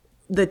Women,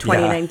 the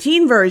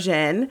 2019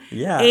 version,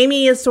 Yeah.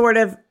 Amy is sort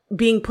of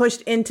being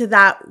pushed into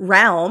that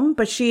realm,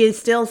 but she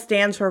still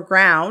stands her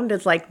ground.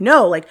 It's like,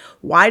 no, like,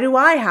 why do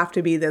I have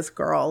to be this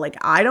girl? Like,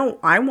 I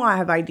want to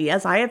have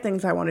ideas. I have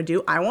things I want to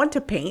do. I want to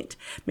paint.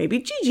 Maybe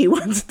Gigi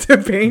wants to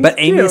paint. But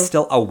Amy too. is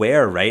still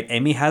aware, right?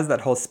 Amy has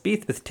that whole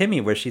speech with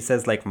Timmy where she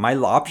says, like, my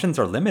options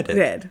are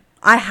limited.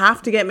 I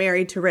have to get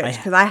married to Rich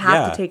because I have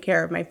yeah. to take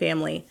care of my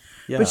family.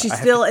 Yeah, but she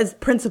still is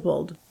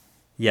principled.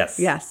 Yes.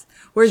 Yes.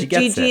 Whereas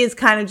Gigi is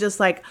kind of just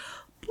like,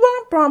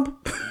 blomp,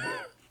 blomp.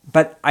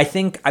 But I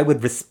think I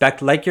would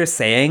respect, like you're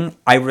saying,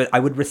 I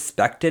would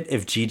respect it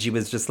if Gigi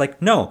was just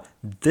like, no,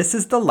 this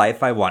is the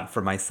life I want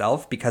for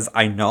myself because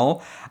I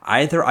know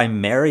either I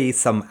marry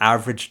some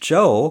average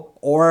Joe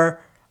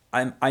or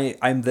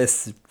I'm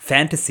this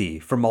fantasy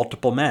for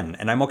multiple men,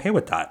 and I'm okay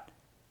with that.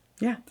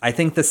 Yeah. I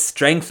think the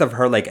strength of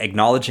her like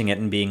acknowledging it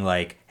and being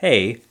like,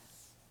 hey,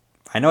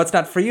 I know it's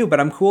not for you, but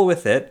I'm cool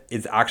with it,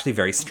 is actually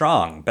very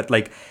strong. But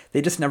like,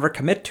 they just never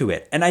commit to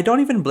it. And I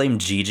don't even blame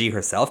Gigi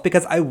herself,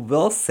 because I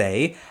will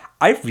say,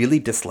 I really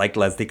disliked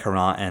Leslie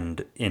Caron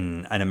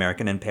in An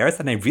American in Paris,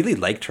 and I really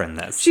liked her in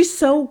this. She's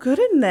so good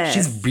in this.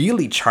 She's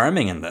really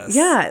charming in this.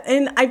 Yeah,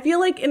 and I feel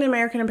like in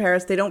American in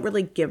Paris, they don't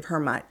really give her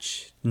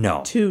much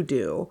to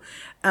do.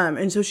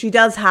 And so she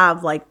does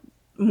have like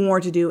more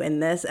to do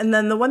in this. And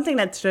then the one thing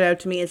that stood out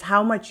to me is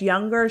how much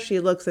younger she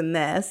looks in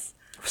this.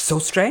 So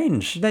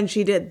strange. Than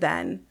she did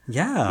then.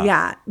 Yeah.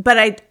 Yeah.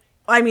 But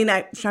I mean,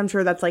 I'm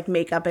sure that's like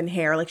makeup and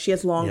hair. Like she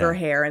has longer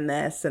hair in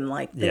this and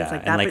like things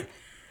like that. And, like,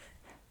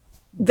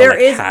 but there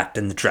is hat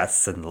and the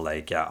dress and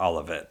like, all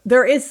of it.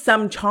 There is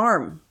some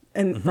charm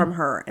from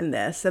her in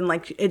this. And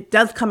like it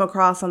does come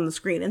across on the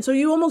screen. And so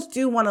you almost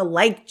do want to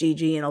like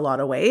Gigi in a lot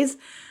of ways.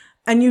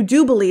 And you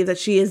do believe that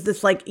she is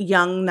this like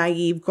young,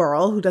 naive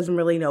girl who doesn't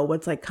really know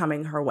what's like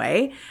coming her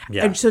way.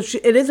 Yeah. And so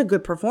it is a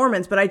good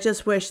performance, but I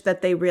just wish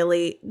that they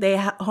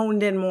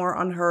honed in more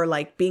on her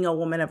like being a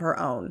woman of her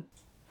own.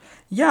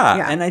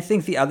 Yeah. And I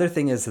think the other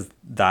thing is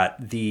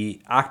that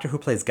the actor who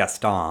plays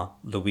Gaston,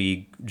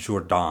 Louis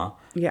Jourdan,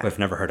 who I've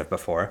never heard of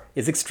before,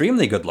 is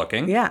extremely good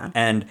looking. Yeah.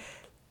 And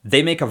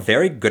they make a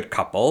very good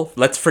couple.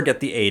 Let's forget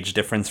the age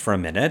difference for a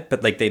minute,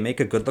 but like they make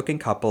a good looking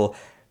couple.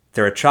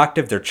 They're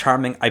attractive, they're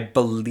charming. I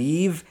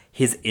believe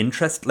his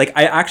interest, like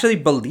I actually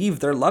believe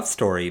their love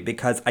story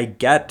because I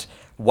get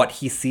what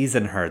he sees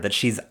in her, that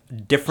she's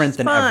different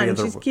than every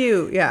other. She's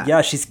cute, yeah.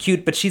 Yeah, she's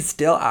cute, but she's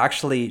still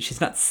actually, she's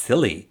not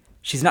silly.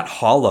 She's not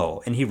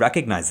hollow, and he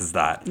recognizes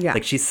that. Yeah.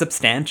 Like she's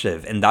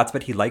substantive, and that's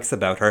what he likes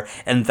about her.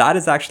 And that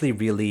is actually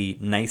really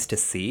nice to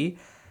see.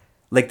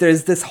 Like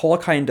there's this whole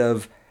kind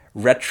of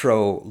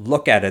retro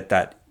look at it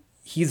that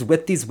he's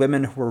with these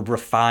women who are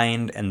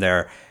refined and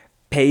they're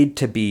paid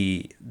to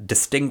be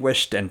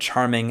distinguished and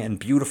charming and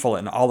beautiful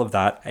and all of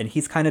that. And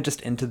he's kind of just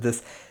into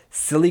this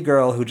silly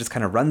girl who just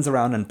kind of runs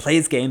around and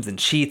plays games and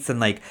cheats. And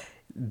like,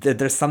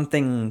 there's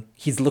something,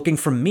 he's looking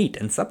for meat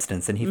and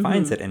substance and he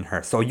finds it in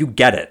her. So you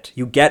get it.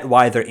 You get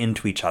why they're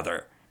into each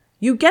other.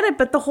 You get it.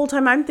 But the whole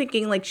time I'm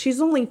thinking like,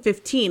 she's only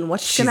 15.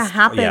 What's going to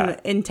happen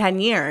in 10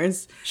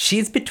 years?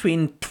 She's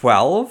between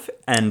 12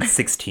 and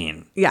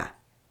 16. Yeah.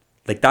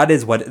 Like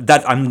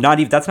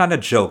that's not a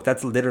joke.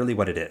 That's literally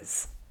what it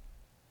is.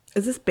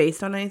 Is this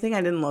based on anything?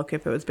 I didn't look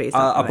if it was based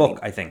on a book,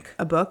 I think.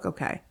 A book?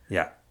 Okay.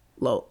 Yeah.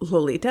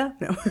 Lolita?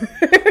 No.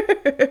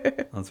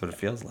 That's what it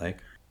feels like.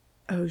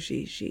 Oh,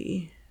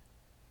 Gigi.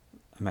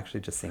 I'm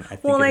actually just saying.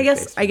 I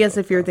guess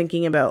if you're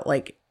thinking about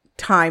like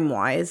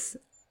time-wise,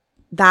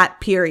 that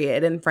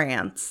period in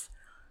France,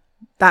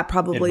 that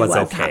probably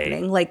was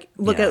happening. Like,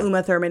 look at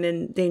Uma Thurman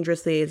in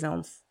Dangerous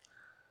Liaisons.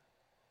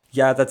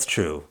 Yeah, that's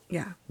true.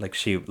 Yeah. Like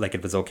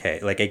it was okay.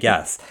 Like I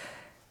guess,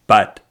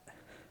 but.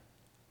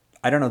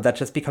 I don't know, that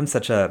just becomes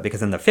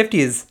because in the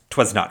 50s,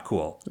 'twas not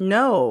cool.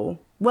 No.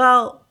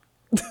 Well,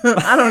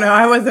 I don't know.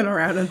 I wasn't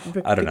around in the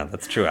 50s. I don't know.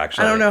 That's true,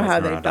 actually. I don't know how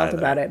they felt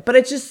about it. But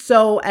it's just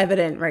so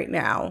evident right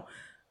now.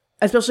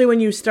 Especially when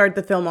you start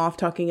the film off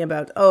talking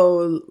about,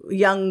 oh,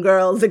 young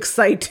girls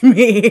excite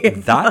me.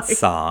 That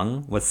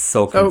song was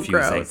so confusing.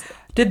 Gross.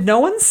 Did no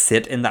one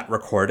sit in that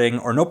recording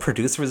or no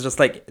producer was just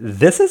like,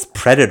 this is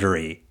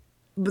predatory?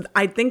 But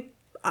I think,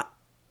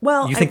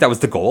 You think that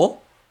was the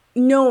goal?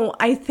 No,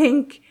 I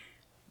think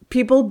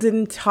people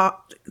didn't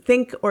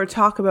think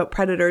talk about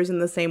predators in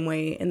the same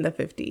way in the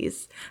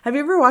 50s. Have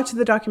you ever watched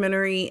the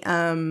documentary,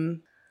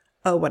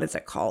 what is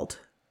it called?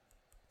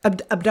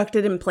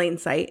 Abducted in Plain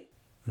Sight?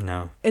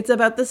 No. It's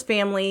about this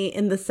family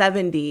in the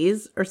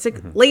 70s or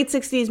late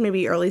 60s,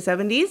 maybe early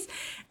 70s.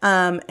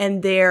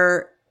 And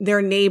their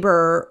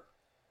neighbor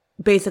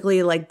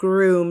basically like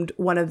groomed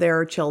one of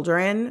their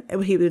children.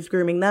 He was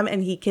grooming them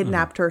and he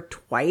kidnapped her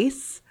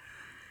twice.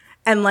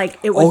 And like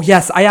it was. Oh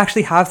yes, I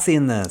actually have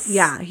seen this.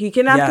 Yeah, he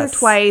kidnapped her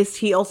twice.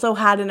 He also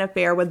had an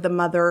affair with the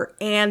mother,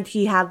 and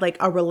he had like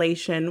a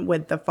relation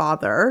with the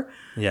father.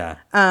 Yeah.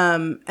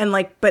 And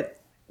like, but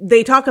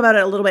they talk about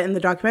it a little bit in the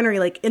documentary.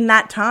 Like in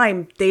that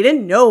time, they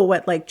didn't know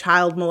what like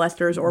child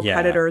molesters or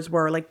predators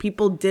were. Like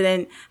people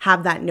didn't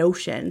have that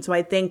notion. So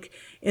I think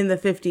in the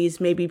 50s,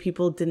 maybe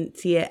people didn't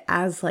see it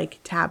as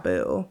like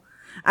taboo.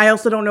 I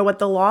also don't know what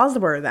the laws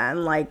were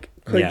then. Like,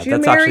 could Yeah, you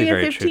that's marry actually a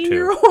very true, too.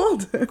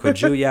 15-year-old?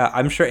 Could you? Yeah,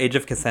 I'm sure age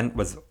of consent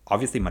was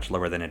obviously much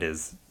lower than it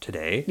is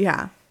today.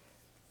 Yeah.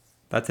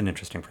 That's an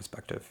interesting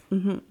perspective.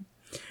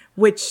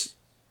 Which,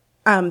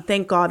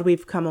 thank God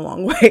we've come a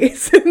long way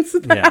since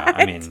that. Yeah,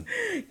 I mean,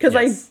 because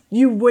yes.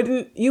 you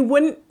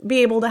wouldn't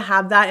be able to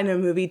have that in a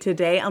movie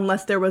today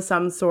unless there was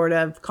some sort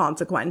of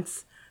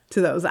consequence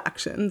to those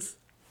actions.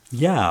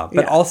 Yeah,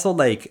 but Yeah. also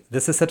like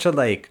this is such a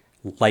like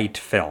light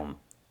film.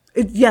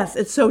 Yes,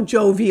 it's so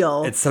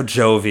jovial. It's so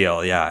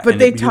jovial, yeah. but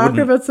and they you talk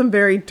wouldn't- about some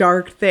very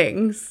dark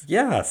things.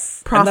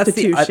 yes, And that's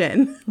the-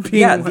 Prostitution.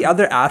 being yeah, one. the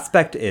other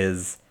aspect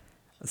is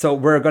so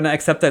we're going to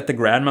accept that the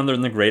grandmother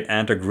and the great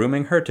aunt are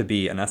grooming her to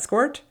be an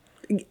escort.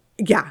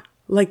 Yeah,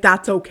 like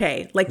that's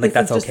okay. Like this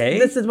that's is just, okay?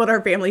 This is what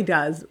our family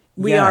does.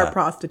 We Yeah. are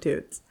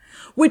prostitutes.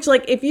 Which,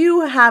 like, if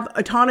you have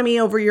autonomy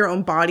over your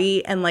own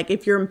body and like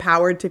if you're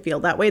empowered to feel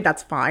that way,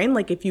 that's fine.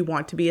 Like if you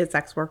want to be a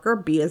sex worker,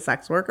 be a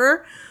sex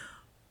worker.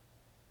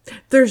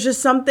 There's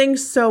just something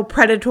so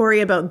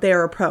predatory about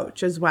their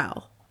approach as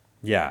well.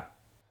 Yeah.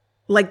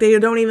 Like they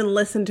don't even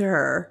listen to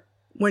her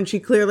when she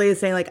clearly is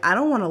saying like, I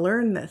don't want to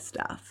learn this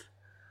stuff.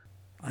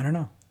 I don't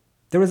know.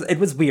 It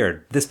was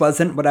weird. This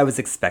wasn't what I was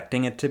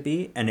expecting it to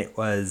be, and it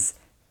was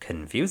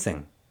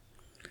confusing.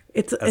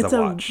 It's a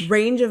a watch.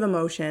 range of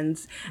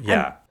emotions.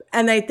 Yeah.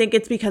 And I think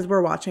it's because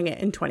we're watching it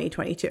in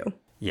 2022.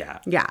 Yeah.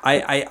 Yeah.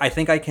 I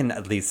think I can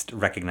at least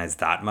recognize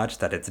that much,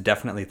 that it's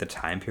definitely the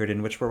time period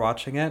in which we're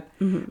watching it.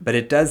 But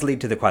it does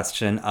lead to the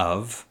question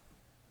of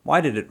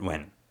why did it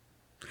win?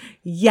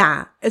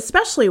 Yeah,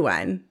 especially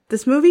when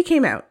this movie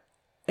came out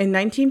in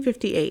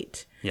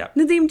 1958. Yeah.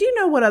 Nadeem, do you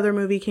know what other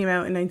movie came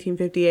out in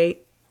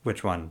 1958?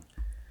 Which one?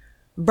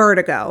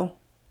 Vertigo.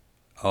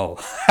 Oh.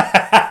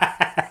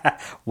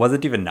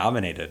 Wasn't even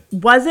nominated.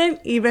 Wasn't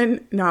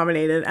even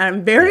nominated.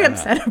 I'm very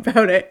upset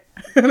about it.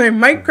 And I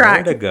might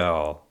cry.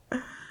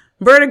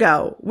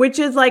 Vertigo, which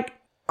is like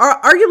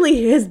arguably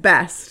his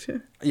best.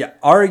 Yeah,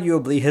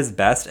 arguably his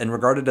best and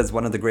regarded as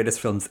one of the greatest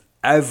films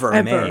ever.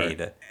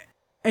 Made.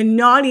 And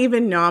not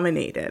even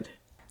nominated.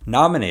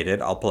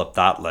 Nominated, I'll pull up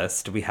that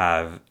list. We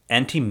have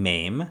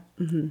Anti-Mame,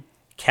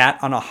 Cat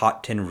on a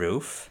Hot Tin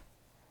Roof,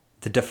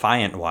 The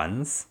Defiant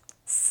Ones,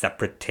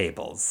 Separate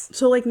Tables.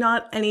 So like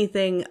not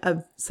anything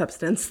of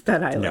substance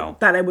that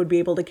that I would be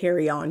able to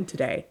carry on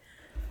today.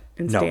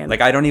 And No, stand.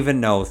 like I don't even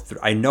know.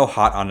 I know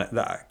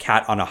the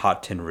Cat on a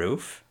Hot Tin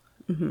Roof,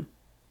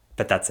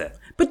 but that's it.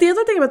 But the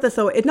other thing about this,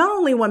 though, it not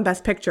only won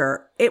Best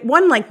Picture, it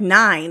won like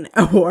 9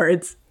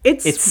 awards.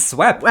 It's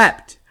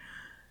swept.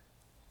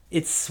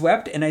 It's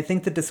swept, and I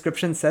think the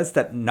description says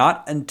that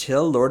not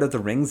until Lord of the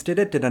Rings did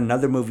it did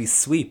another movie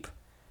sweep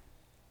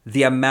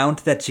the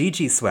amount that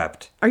Gigi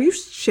swept. Are you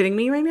shitting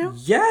me right now?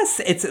 Yes,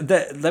 it's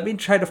the. Let me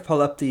try to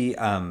pull up the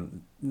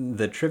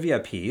trivia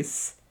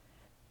piece.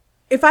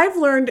 If I've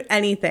learned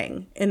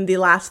anything in the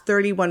last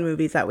 31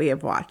 movies that we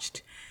have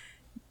watched,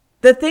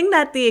 the thing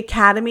that the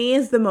Academy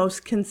is the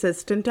most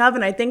consistent of,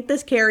 and I think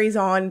this carries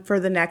on for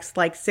the next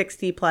like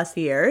 60 plus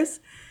years,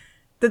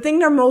 the thing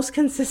they're most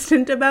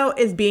consistent about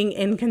is being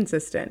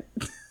inconsistent.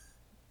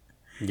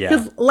 Yeah,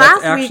 'Cause that's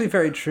last actually week-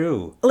 very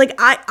true. Like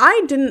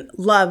I didn't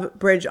love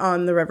Bridge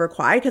on the River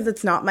Kwai because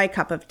it's not my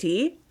cup of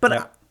tea, but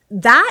Yep.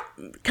 that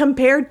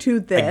compared to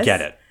this, I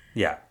get it.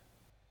 Yeah.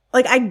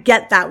 Like, I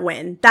get that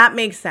win. That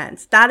makes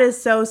sense. That is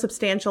so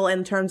substantial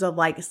in terms of,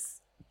 like,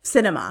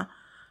 cinema.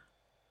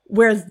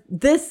 Whereas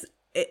this,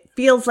 it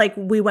feels like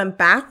we went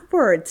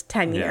backwards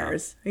 10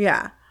 years.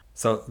 Yeah.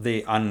 So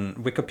on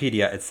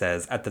Wikipedia, it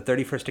says, at the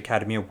 31st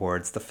Academy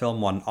Awards, the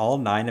film won all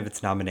 9 of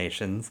its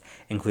nominations,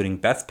 including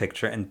Best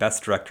Picture and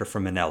Best Director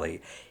for Minnelli.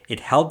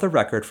 It held the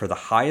record for the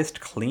highest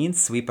clean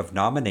sweep of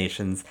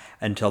nominations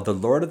until The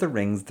Lord of the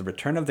Rings, The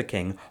Return of the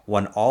King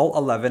won all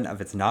 11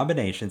 of its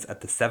nominations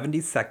at the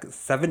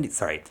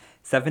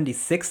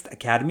 76th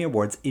Academy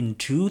Awards in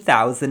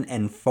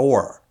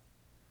 2004.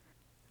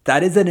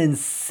 That is an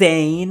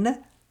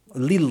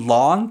insanely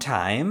long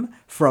time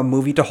for a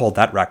movie to hold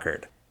that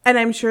record. And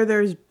I'm sure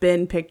there's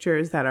been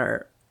pictures that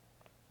are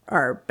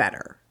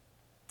better.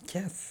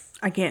 Yes.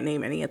 I can't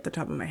name any at the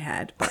top of my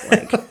head, but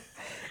like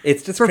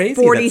it's just for crazy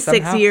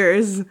 46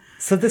 years.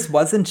 So this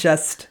wasn't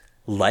just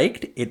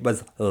liked, it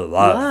was loved.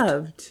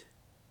 Loved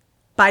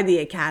by the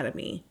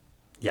Academy.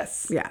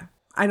 Yes. Yeah.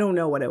 I don't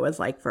know what it was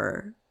like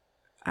for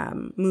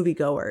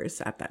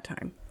moviegoers at that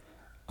time.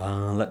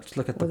 Let's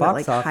look at the Was box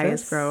it like office.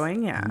 highest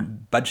growing? Yeah.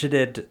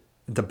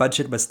 The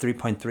budget was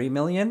 3.3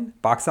 million.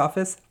 Box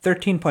office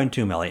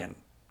 13.2 million.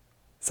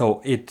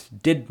 So it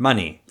did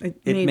money.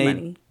 It made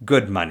money.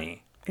 Good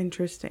money.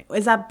 Interesting.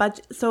 Is that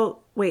budget? So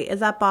wait, is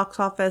that box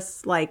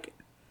office like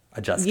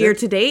Adjusted. year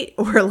to date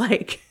or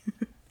like?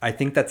 I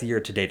think that's year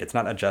to date. It's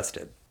not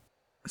adjusted.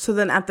 So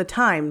then at the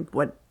time,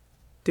 what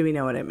do we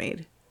know what it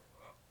made?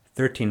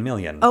 13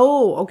 million.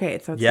 Oh, okay.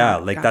 So it's yeah,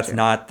 not, like gotcha.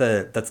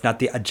 that's not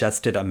the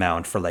adjusted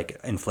amount for like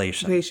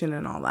inflation. Inflation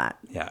and all that.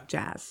 Yeah.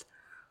 Jazz.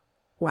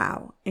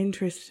 Wow.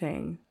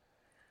 Interesting.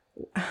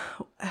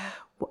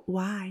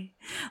 Why?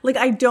 Like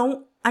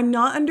I'm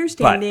not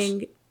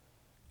understanding.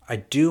 I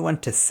do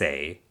want to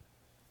say,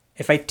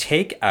 if I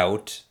take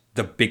out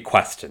the big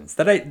questions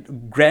that I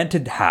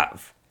granted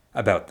have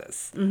about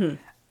this,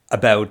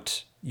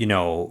 about, you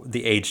know,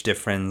 the age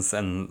difference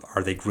and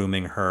are they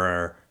grooming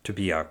her to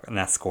be an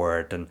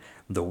escort and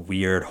the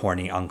weird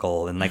horny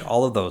uncle and like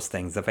all of those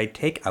things, if I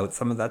take out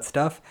some of that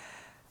stuff,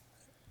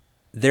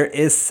 there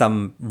is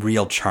some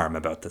real charm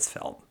about this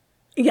film.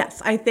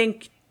 Yes, I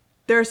think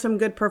there are some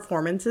good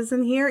performances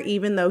in here,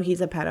 even though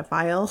he's a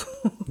pedophile.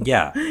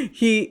 Yeah.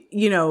 He,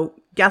 you know,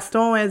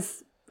 Gaston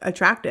is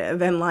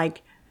attractive, and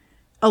like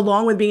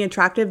along with being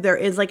attractive, there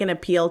is like an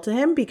appeal to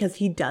him because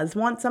he does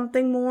want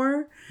something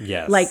more.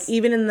 Yes. Like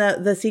even in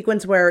the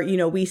sequence where, you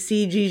know, we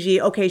see Gigi,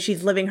 okay,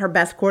 she's living her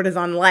best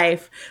courtesan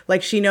life.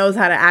 Like she knows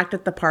how to act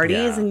at the parties,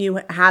 Yeah. and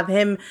you have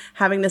him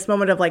having this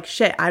moment of like,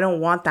 shit, I don't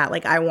want that.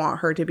 Like I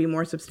want her to be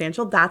more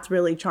substantial. That's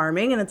really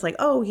charming. And it's like,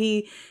 oh,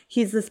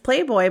 he's this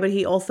playboy, but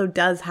he also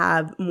does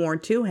have more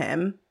to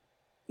him.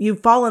 You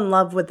fall in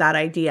love with that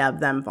idea of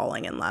them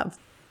falling in love.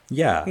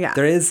 Yeah. Yeah.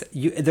 There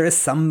is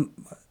some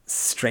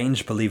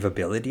strange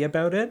believability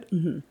about it.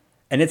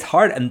 And it's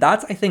hard. And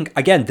that's, I think,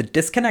 again, the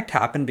disconnect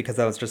happened because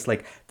I was just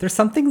like, there's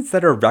some things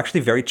that are actually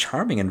very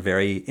charming and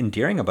very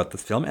endearing about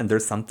this film. And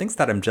there's some things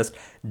that I'm just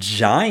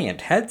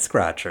giant head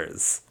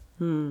scratchers.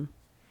 And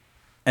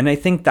I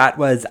think that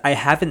was, I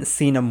haven't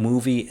seen a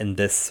movie in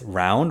this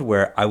round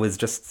where I was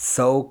just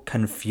so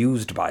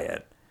confused by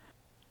it.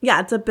 Yeah,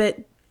 it's a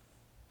bit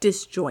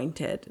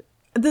disjointed.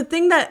 The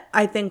thing that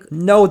I think,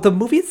 No, the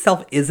movie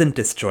itself isn't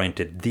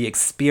disjointed. The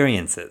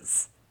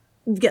experiences.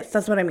 yes,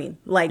 that's what I mean.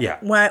 Like Yeah.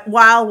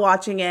 while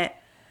watching it,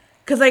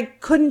 because I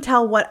couldn't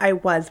tell what I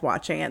was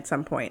watching at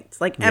some points.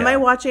 Like, am Yeah. I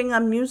watching a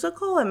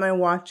musical? Am I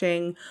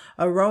watching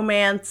a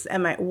romance?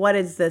 What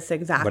is this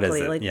exactly? What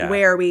is it? Like, Yeah.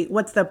 where are we?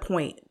 What's the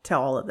point to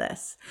all of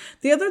this?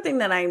 The other thing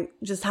that I'm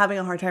just having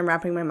a hard time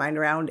wrapping my mind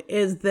around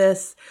is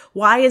this: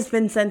 why is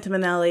Vincente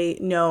Minnelli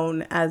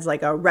known as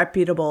like a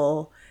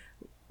reputable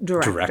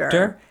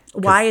director?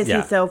 Why is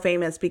yeah. he so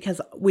famous?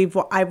 Because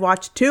I've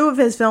watched 2 of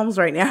his films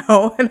right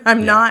now, and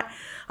I'm not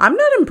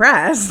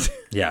impressed.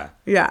 Yeah.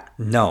 Yeah.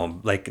 No,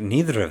 like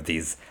neither of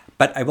these.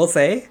 But I will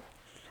say,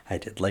 I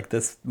did like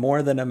this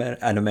more than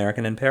An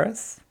American in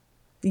Paris.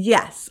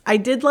 Yes, I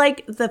did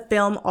like the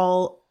film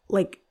all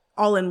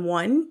in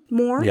one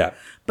more. Yeah.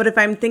 But if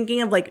I'm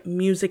thinking of like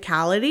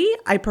musicality,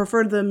 I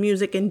prefer the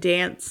music and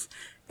dance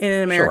in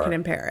An American Sure.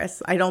 in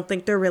Paris. I don't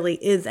think there really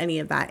is any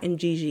of that in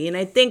Gigi, and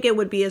I think it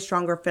would be a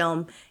stronger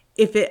film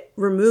if it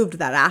removed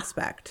that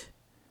aspect.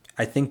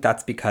 I think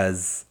that's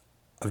because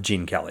of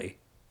Gene Kelly.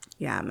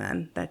 Yeah,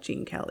 man, that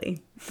Gene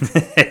Kelly.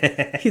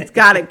 He's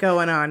got it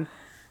going on.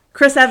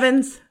 Chris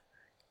Evans.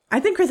 I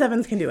think Chris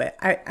Evans can do it.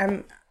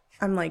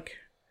 I'm like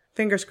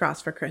fingers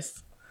crossed for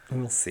Chris.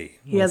 We'll see.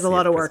 He has a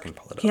lot of work.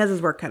 He Has has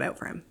his work cut out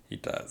for him. He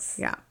does.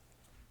 Yeah.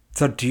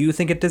 So do you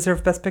think it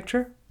deserved Best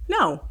Picture?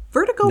 No,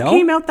 Vertigo No?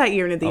 came out that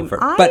year, Nadeem.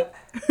 But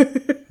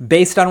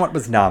based on what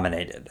was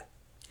nominated.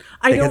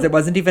 I Because don't. it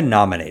wasn't even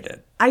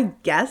nominated. I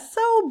guess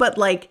so, but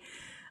like,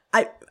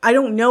 I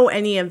don't know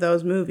any of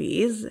those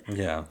movies.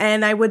 Yeah.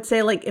 And I would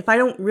say, like, if I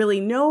don't really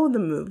know the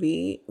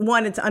movie,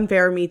 one, it's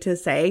unfair of me to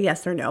say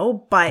yes or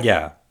no. But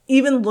Yeah.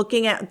 even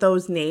looking at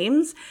those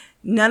names,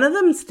 none of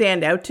them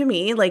stand out to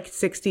me like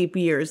 60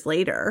 years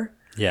later.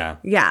 Yeah.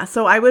 Yeah.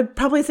 So I would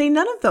probably say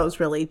none of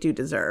those really do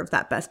deserve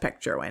that Best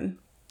Picture win.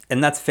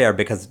 And that's fair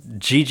because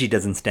Gigi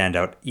doesn't stand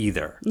out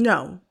either.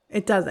 No,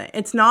 it doesn't.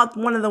 It's not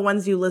one of the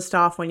ones you list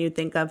off when you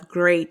think of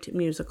great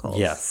musicals.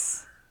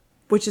 Yes.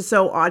 Which is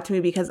so odd to me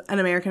because An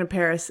American in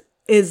Paris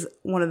is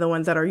one of the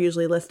ones that are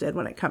usually listed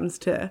when it comes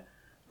to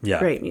Yeah.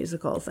 great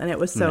musicals. And it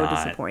was so Not.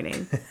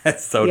 disappointing.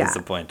 That's so Yeah.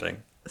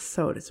 disappointing.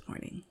 So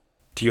disappointing.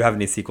 Do you have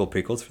any sequel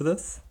prequels for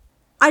this?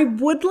 I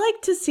would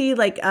like to see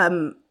like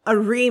a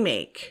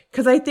remake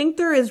because I think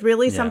there is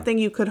really Yeah. something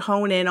you could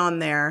hone in on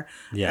there,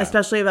 Yeah.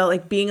 especially about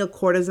like being a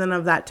courtesan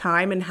of that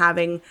time and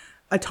having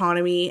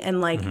autonomy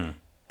and like,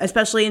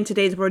 especially in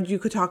today's world, you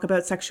could talk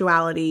about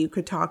sexuality. You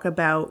could talk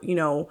about, you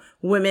know,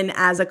 women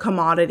as a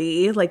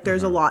commodity. Like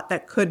there's a lot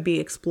that could be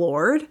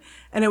explored,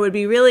 and it would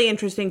be really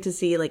interesting to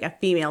see like a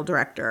female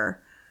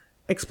director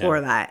explore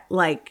Yeah. that.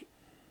 Like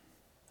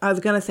I was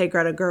going to say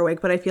Greta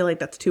Gerwig, but I feel like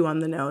that's too on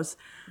the nose.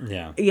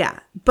 Yeah. Yeah,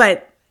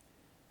 but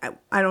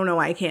I don't know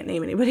why I can't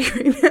name anybody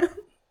right now.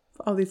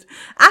 All these.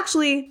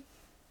 Actually,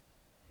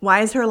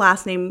 why is her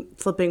last name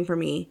slipping for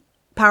me?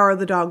 Power of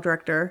the Dog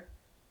director.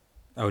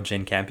 Oh,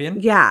 Jane Campion?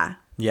 Yeah,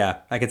 Yeah,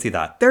 I could see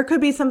that. there could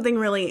be something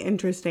really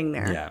interesting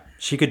there. Yeah,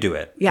 she could do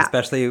it. Yeah.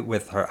 Especially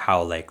with her,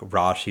 how like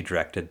raw she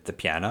directed the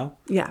piano.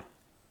 Yeah,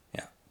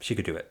 Yeah, she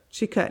could do it.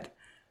 she could.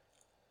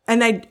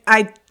 And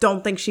I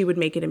don't think she would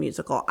make it a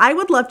musical. I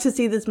would love to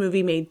see this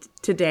movie made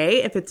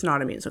today if it's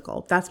not a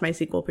musical. That's my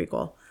sequel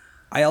prequel.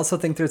 I also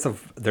think there's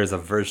a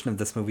version of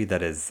this movie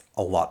that is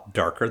a lot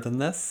darker than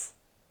this.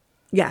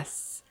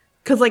 Yes,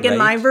 because like in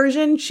my Right.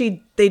 version,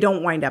 they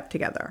don't wind up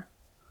together.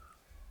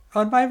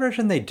 On my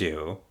version, they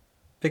do,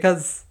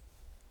 because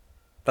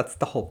that's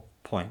the whole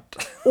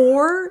point.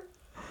 Or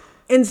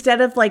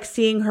instead of like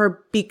seeing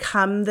her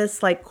become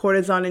this like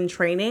courtesan in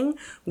training,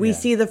 we Yeah.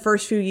 see the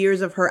first few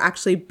years of her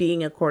actually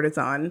being a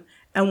courtesan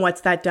and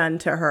what's that done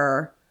to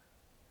her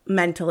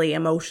mentally,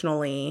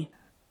 emotionally.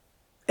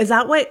 Is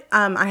that what,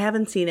 I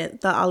haven't seen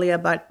it, the Alia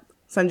Bhatt,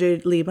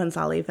 Sanjay Lee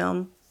Bhansali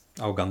film?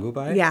 Oh,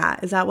 Gangubai? Yeah,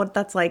 is that what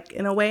that's like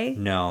in a way?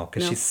 No,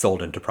 because she's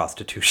sold into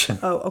prostitution.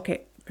 Oh,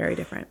 okay. Very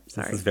different.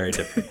 Sorry. This is very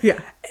different. Yeah.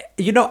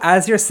 You know,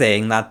 as you're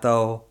saying that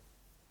though,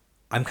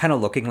 I'm kind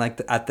of looking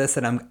at this,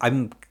 and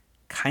I'm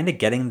kind of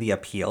getting the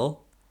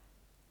appeal.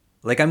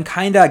 Like, I'm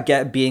kind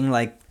of being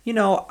like, you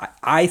know,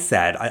 I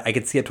said I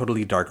could see a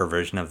totally darker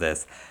version of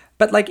this,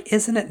 but like,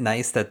 isn't it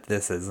nice that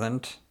this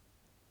isn't?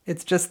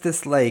 It's just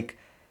this, like,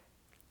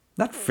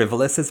 not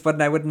frivolous is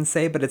what I wouldn't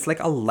say, but it's like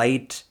a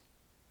light,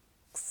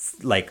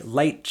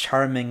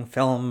 charming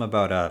film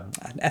about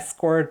an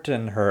escort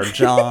and her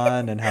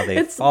John and how they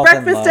It's fall in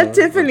Breakfast love. at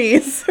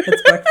Tiffany's.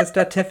 It's Breakfast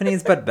at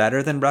Tiffany's, but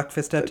better than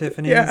Breakfast at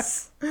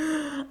Tiffany's.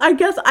 Yeah. I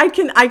guess I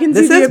can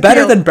This see the is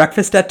better appeal. than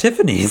Breakfast at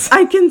Tiffany's.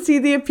 I can see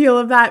the appeal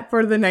of that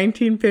for the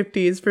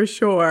 1950s for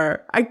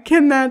sure. I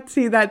cannot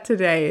see that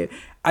today.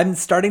 I'm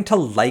starting to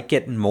like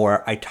it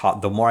more.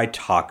 The more I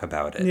talk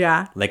about it.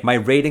 Yeah. Like, my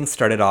rating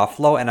started off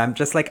low, and I'm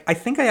just like, I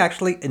think I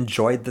actually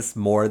enjoyed this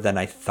more than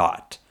I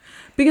thought.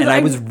 Because And I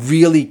was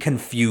really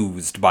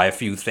confused by a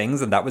few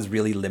things, and that was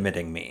really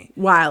limiting me.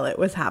 while it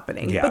was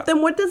happening. Yeah. But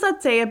then what does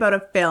that say about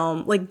a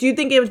film? Like, do you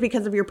think it was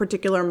because of your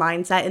particular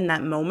mindset in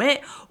that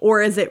moment?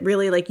 Or is it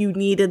really like you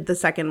needed the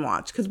second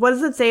watch? Because what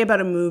does it say about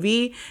a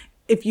movie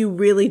if you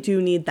really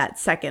do need that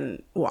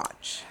second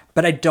watch?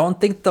 But I don't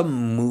think it's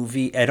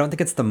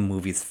the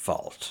movie's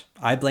fault.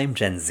 I blame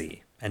Gen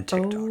Z and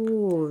TikTok.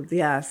 Oh,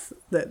 yes.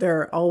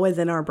 They're always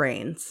in our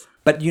brains.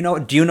 But do you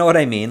know what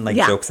I mean? Like,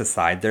 Yeah. jokes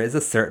aside, there is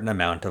a certain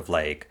amount of,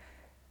 like,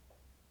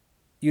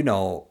 you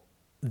know,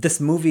 this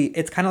movie,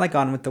 it's kind of like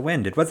Gone with the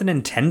Wind. It wasn't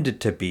intended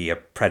to be a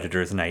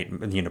predator's night,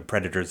 you know,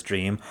 predator's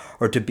dream,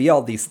 or to be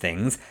all these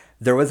things.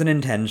 There was an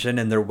intention,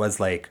 and there was,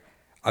 like,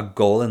 a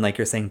goal, and like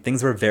you're saying,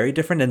 things were very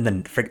different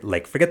in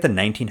forget the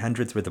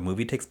 1900s where the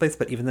movie takes place,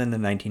 but even in the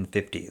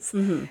 1950s.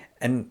 Mm-hmm.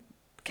 And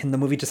can the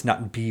movie just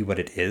not be what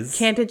it is?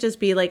 Can't it just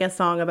be like a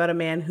song about a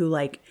man who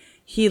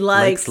he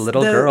likes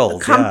little the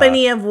girls,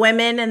 company of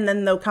women, and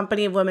then the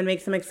company of women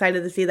makes him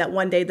excited to see that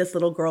one day this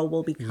little girl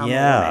will become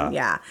a woman.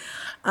 Yeah.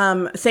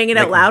 Saying it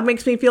out loud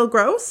makes me feel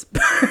gross.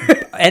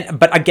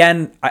 But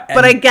again,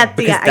 I get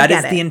the- because I that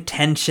get is the it.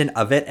 intention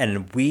of it,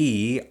 and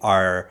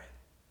we're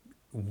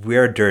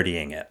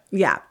dirtying it.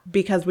 Yeah,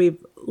 because we've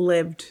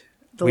lived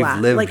the We've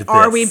last. lived Like,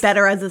 are we this.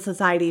 better as a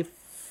society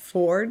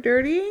for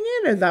dirtying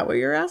it? Is that what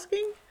you're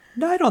asking?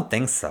 No, I don't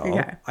think so.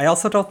 Okay. I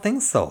also don't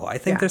think so. I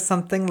think Yeah. there's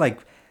something like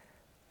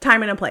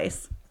Time and a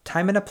place.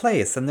 time and a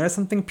place, and there's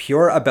something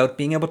pure about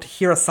being able to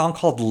hear a song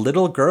called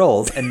Little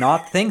Girls and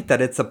not think that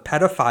it's a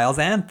pedophile's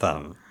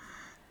anthem.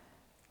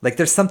 Like,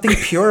 there's something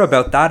pure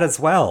about that as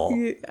well.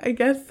 I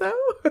guess so.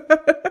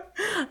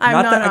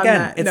 I'm not on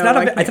that. It's No, not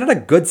I it's can't. not a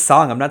good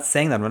song. I'm not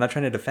saying that. I'm not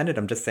trying to defend it.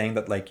 I'm just saying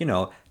that, like, you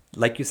know,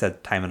 like you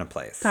said, time and a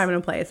place. Time and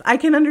a place. I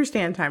can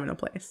understand time and a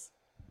place.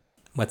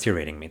 What's your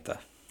rating, Meeta?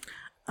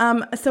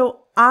 So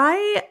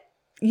I,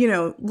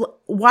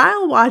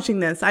 while watching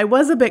this, I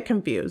was a bit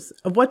confused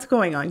of what's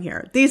going on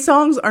here. These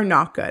songs are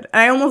not good.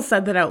 I almost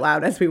said that out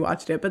loud as we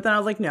watched it, but then I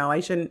was like, no, I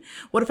shouldn't.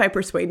 What if I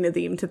persuade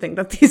Nadeem to think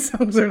that these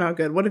songs are not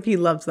good? What if he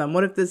loves them?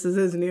 What if this is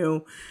his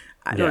new,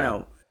 I don't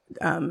know,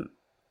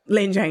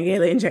 Lain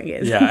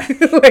Jangge. Yeah.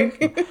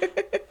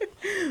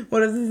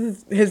 What if this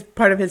is his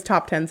part of his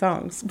top 10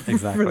 songs for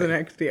Exactly. the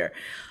next year?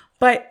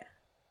 But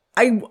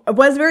I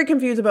was very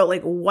confused about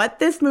like what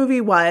this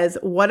movie was,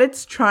 what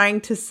it's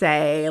trying to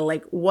say,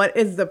 like what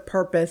is the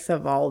purpose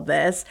of all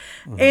this.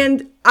 Mm-hmm.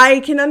 And I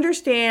can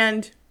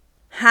understand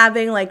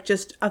having like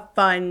just a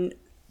fun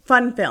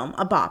film,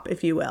 a bop,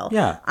 if you will.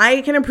 Yeah.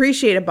 I can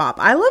appreciate a bop.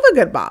 I love a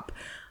good bop.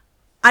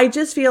 I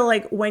just feel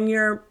like when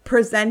you're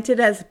presented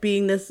as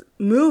being this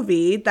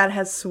movie that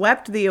has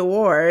swept the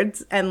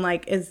awards and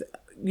like is,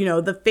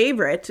 the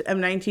favorite of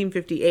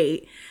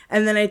 1958.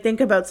 And then I think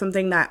about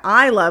something that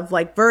I love,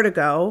 like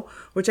Vertigo,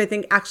 which I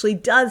think actually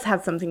does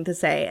have something to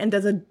say and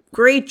does a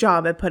great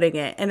job at putting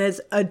it and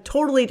is a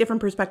totally different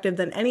perspective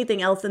than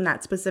anything else in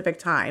that specific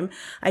time.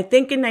 I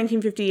think in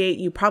 1958,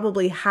 you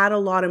probably had a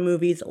lot of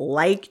movies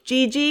like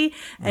Gigi,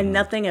 and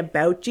nothing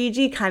about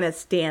Gigi kind of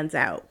stands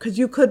out because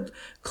you could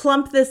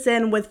clump this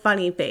in with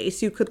Funny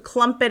Face. You could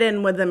clump it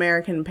in with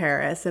American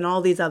Paris and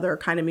all these other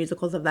kind of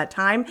musicals of that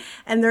time.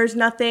 And there's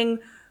nothing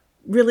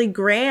really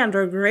grand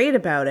or great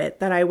about it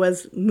that I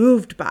was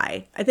moved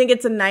by. I think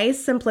it's a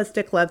nice,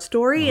 simplistic love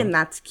story, and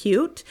that's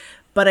cute,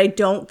 but I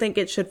don't think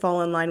it should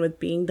fall in line with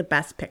being the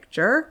best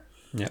picture.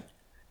 Yeah.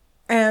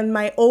 And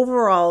my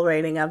overall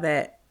rating of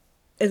it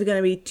is going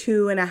to be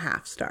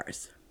 2.5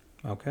 stars.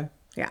 Okay.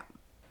 Yeah.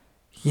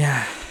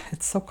 Yeah,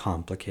 it's so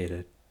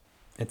complicated.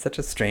 It's such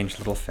a strange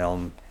little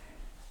film.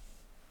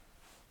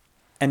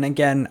 And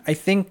again, I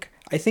think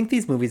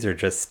these movies are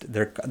just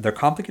they're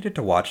complicated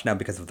to watch now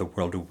because of the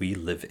world we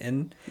live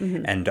in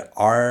and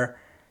our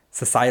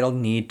societal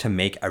need to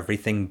make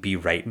everything be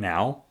right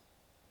now.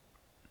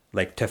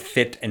 Like to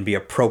fit and be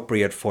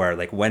appropriate for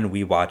like when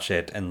we watch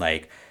it and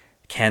like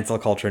cancel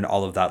culture and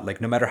all of that, like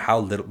no matter how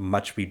little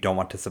much we don't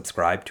want to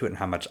subscribe to it and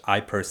how much I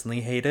personally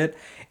hate it,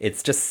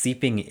 it's just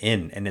seeping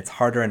in and it's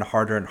harder and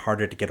harder and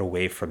harder to get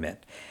away from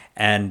it.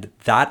 And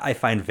that I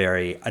find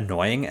very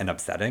annoying and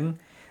upsetting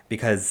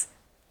because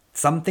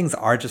some things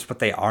are just what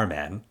they are,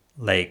 man.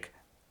 Like,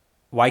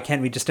 why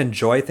can't we just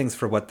enjoy things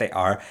for what they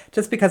are?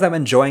 Just because I'm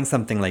enjoying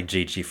something like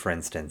Gigi, for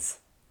instance,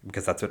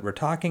 because that's what we're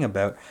talking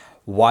about.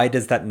 Why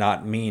does that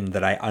not mean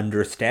that I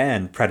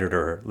understand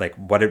predator, like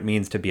what it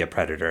means to be a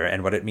predator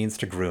and what it means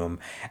to groom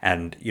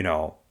and, you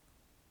know,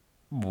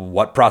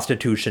 what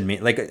prostitution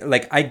means?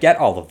 Like I get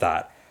all of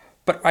that.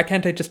 But why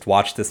can't I just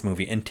watch this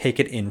movie and take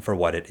it in for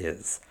what it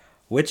is?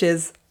 Which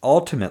is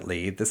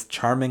ultimately this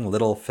charming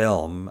little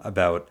film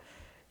about,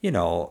 you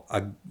know,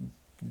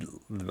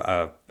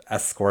 a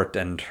escort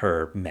and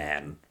her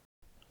man.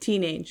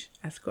 Teenage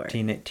escort.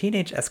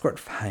 Teenage escort,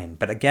 fine.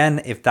 But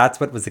again, if that's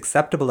what was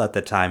acceptable at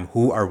the time,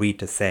 who are we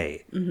to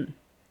say? Mm-hmm.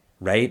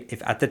 Right?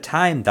 If at the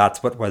time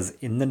that's what was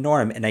in the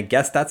norm, and I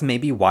guess that's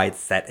maybe why it's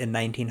set in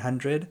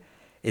 1900,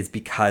 is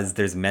because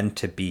there's meant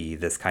to be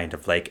this kind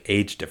of like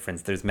age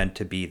difference. There's meant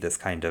to be this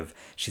kind of,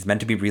 she's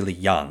meant to be really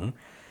young.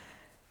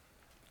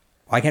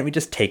 Why can't we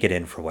just take it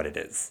in for what it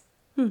is?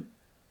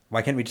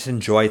 Why can't we just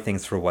enjoy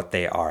things for what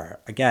they are?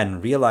 Again,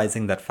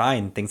 realizing that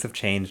fine, things have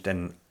changed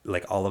and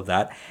like all of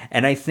that.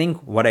 And I think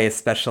what I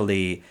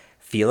especially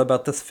feel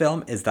about this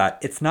film is that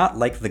it's not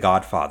like The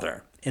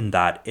Godfather in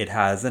that it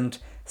hasn't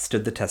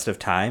stood the test of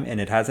time and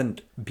it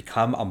hasn't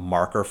become a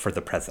marker for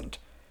the present.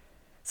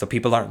 So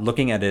people aren't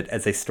looking at it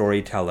as a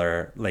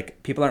storyteller.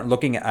 Like people aren't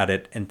looking at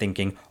it and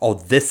thinking, oh,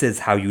 this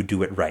is how you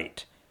do it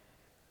right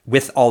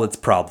with all its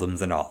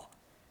problems and all.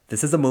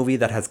 This is a movie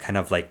that has kind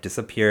of like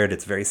disappeared.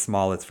 It's very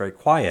small. It's very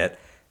quiet.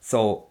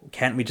 So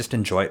can't we just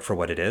enjoy it for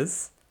what it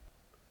is?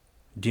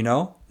 Do you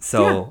know?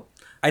 So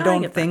yeah, I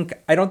don't think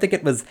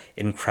it was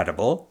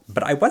incredible,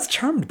 but I was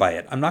charmed by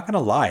it. I'm not going to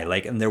lie.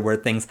 Like, and there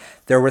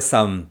were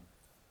some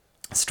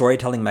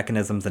storytelling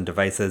mechanisms and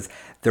devices.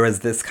 There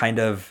was this kind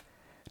of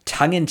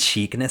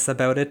tongue-in-cheekness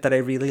about it that I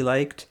really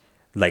liked.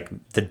 Like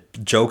the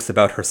jokes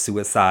about her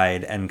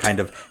suicide and kind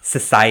of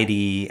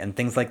society and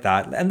things like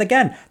that. And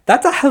again,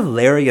 that's a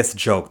hilarious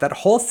joke. That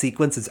whole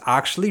sequence is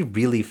actually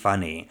really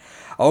funny.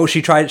 Oh,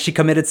 she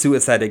committed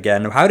suicide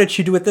again. How did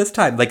she do it this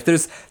time? Like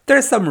there's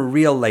some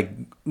real like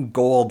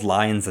gold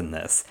lines in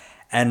this.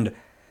 And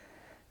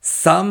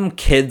some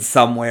kid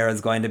somewhere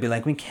is going to be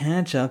like, we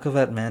can't joke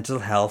about mental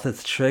health.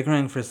 It's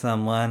triggering for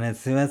someone.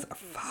 It's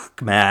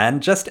fuck,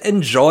 man. Just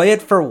enjoy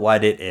it for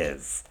what it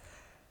is.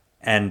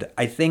 And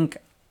I think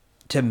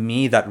to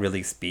me, that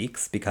really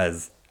speaks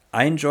because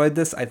I enjoyed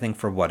this, I think,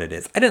 for what it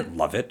is. I didn't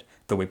love it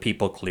the way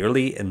people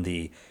clearly in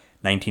the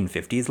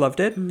 1950s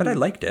loved it, but I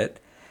liked it.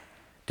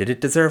 Did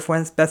it deserve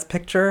Best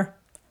Picture?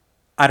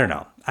 I don't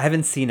know. I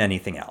haven't seen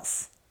anything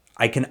else.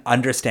 I can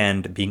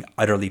understand being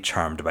utterly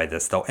charmed by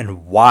this, though,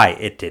 and why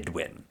it did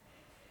win.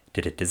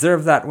 Did it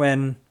deserve that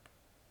win?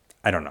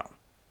 I don't know.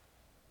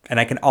 And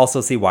I can also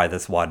see why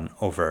this won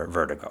over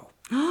Vertigo.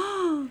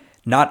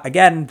 Not,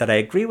 again, that I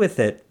agree with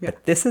it,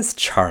 but this is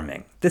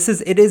charming.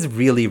 It is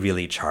really,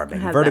 really charming.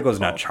 Vertigo's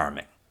not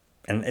charming.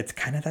 And it's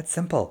kind of that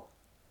simple.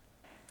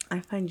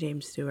 I find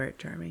James Stewart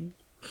charming.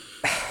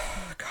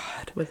 Oh,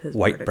 God. With his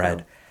white Vertigo.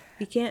 bread.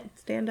 He can't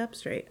stand up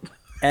straight.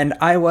 And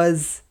I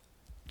was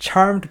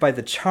charmed by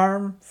the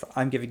charm, so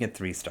I'm giving it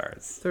 3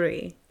 stars.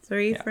 3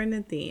 for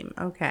Nadeem.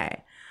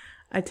 Okay.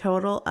 A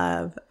total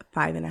of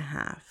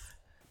 5.5.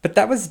 But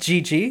that was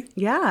Gigi.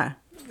 Yeah.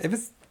 It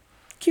was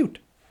cute.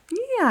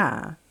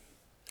 Yeah.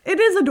 It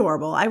is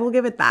adorable. I will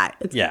give it that.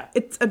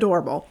 It's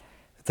adorable.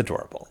 It's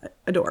adorable.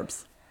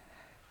 Adorbs.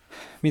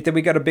 We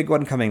got a big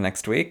one coming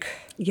next week.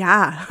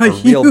 Yeah. A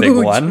real big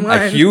one.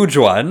 A huge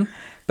one.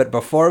 But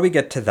before we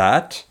get to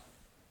that,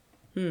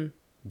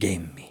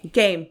 game me.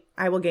 Game.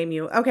 I will game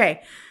you.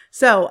 Okay.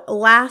 So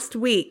last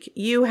week,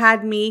 you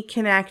had me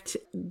connect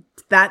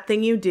That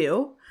Thing You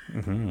Do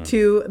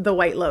to The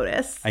White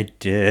Lotus. I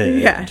did.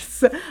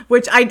 Yes.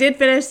 Which I did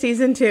finish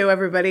season 2,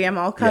 everybody. I'm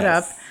all caught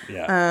up.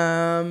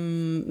 Yeah.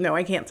 No,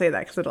 I can't say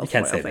that because it'll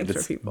spoil things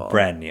for people.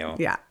 Brand new.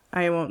 Yeah.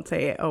 I won't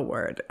say a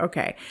word.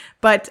 Okay.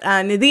 But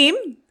Nadeem,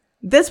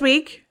 this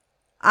week,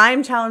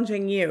 I'm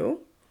challenging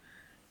you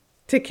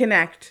to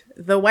connect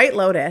The White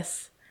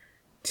Lotus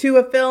to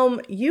a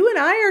film you and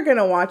I are going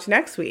to watch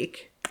next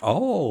week.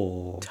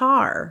 Oh.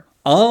 Tar.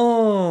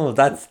 Oh,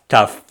 that's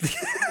tough.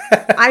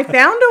 I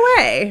found a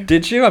way.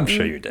 Did you? I'm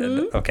sure you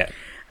did. Okay.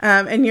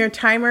 And your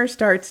timer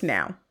starts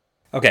now.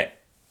 Okay.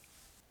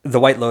 The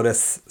White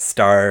Lotus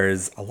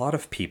stars a lot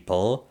of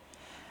people.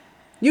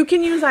 You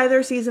can use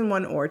either season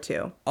 1 or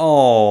 2.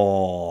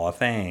 Oh,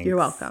 thanks. You're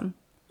welcome.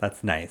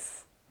 That's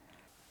nice.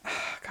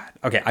 Oh, God.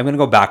 Okay, I'm going to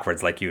go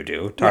backwards like you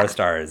do. Tar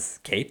stars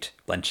Cate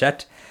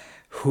Blanchett,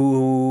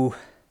 who...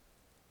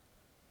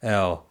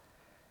 Oh.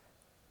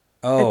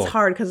 It's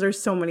hard because there's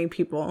so many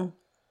people.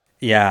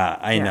 Yeah,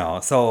 I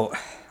know. So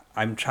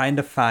I'm trying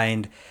to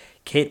find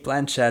Cate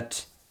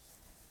Blanchett.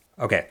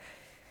 Okay.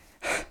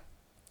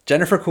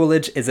 Jennifer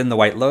Coolidge is in The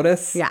White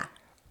Lotus. Yeah.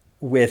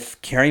 With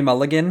Carey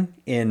Mulligan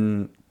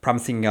in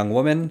Promising Young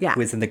Woman, Yeah.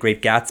 who is in The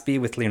Great Gatsby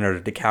with Leonardo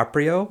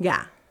DiCaprio,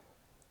 Yeah.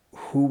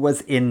 who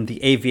was in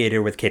The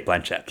Aviator with Kate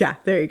Blanchett. Yeah,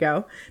 there you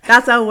go.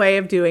 That's a way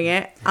of doing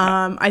it.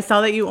 I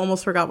saw that you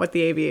almost forgot what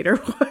The Aviator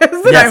was.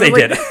 And Yes, was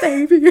I did. The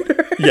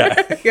Aviator.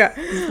 Yeah. Yeah.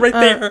 Right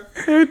there.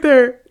 Right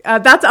there.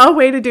 That's a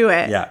way to do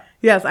it. Yeah.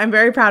 Yes, I'm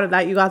very proud of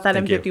that. You got that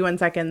in Thank you. 51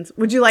 seconds.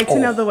 Would you like to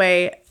know the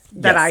way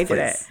that Yes, I did please.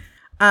 it?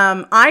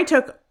 I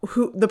took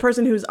the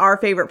person who's our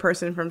favorite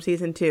person from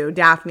season 2,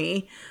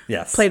 Daphne,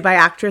 Yes. played by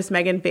actress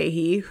Megan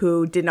Fahey,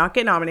 who did not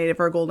get nominated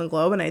for a Golden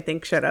Globe, and I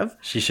think should have.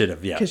 She should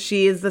have, yeah. Because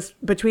she is this,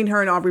 between her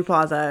and Aubrey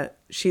Plaza,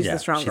 she's Yeah, the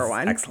stronger she's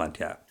one. Excellent,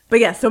 yeah. But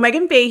yeah, so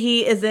Megan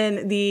Fahey is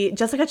in the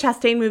Jessica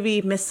Chastain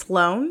movie Miss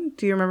Sloane.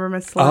 Do you remember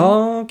Miss Sloane?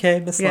 Oh,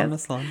 okay. Miss Sloan, Yes.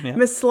 Miss Sloan, yeah.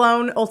 Miss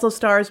Sloane also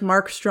stars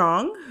Mark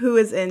Strong, who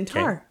is in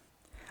Tar.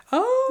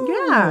 Oh,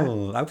 Yeah.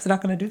 I was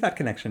not going to do that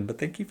connection, but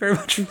thank you very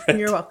much for it.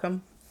 You're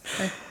welcome.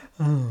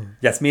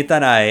 Yes, Meeta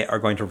and I are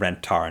going to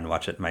rent Tar and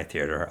watch it in my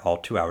theater, all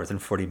 2 hours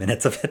and 40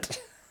 minutes of it.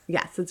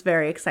 Yes, it's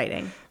very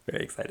exciting.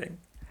 Very exciting.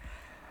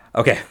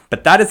 Okay,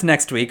 but that is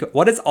next week.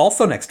 What is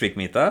also next week,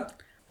 Meeta?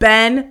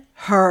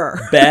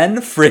 Ben-Hur. Ben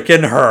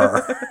frickin' Hur.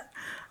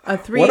 A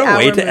 3-hour What a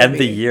way to end the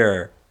movie.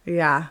 year.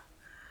 Yeah.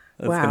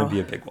 That's Wow. going to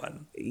be a big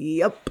one.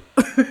 Yep.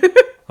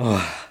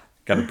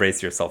 Got to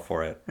brace yourself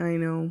for it. I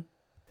know.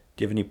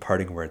 Do you have any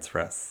parting words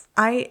for us?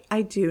 I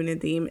do,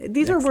 Nadeem.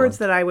 These are Excellent. words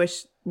that I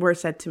wish were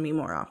said to me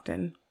more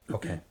often.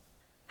 Okay.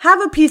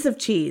 Have a piece of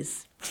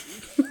cheese.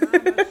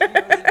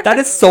 That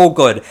is so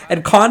good.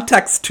 And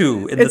context,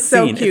 too, in It's the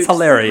so scene. cute. It's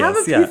hilarious. Have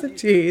a Yeah. piece of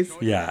cheese.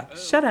 Yeah.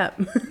 Shut up.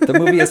 The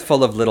movie is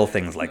full of little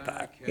things like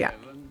that. Yeah.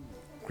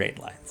 Great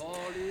lines.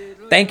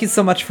 Thank you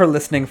so much for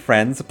listening,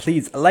 friends.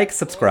 Please like,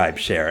 subscribe,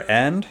 share,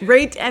 and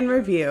Rate and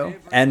review.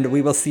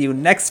 we will see you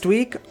next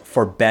week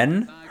for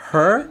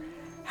Ben-Hur.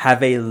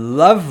 Have a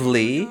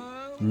lovely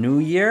new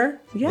year.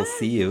 Yeah. We'll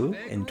see you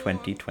in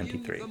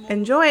 2023.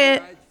 Enjoy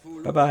it.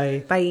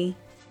 Bye-bye. Bye.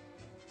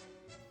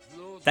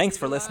 Thanks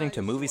for listening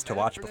to Movies to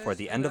Watch Before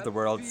the End of the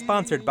World,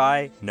 sponsored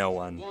by no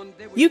one.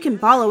 You can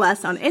follow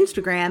us on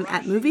Instagram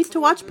at Movies to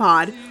Watch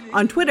Pod,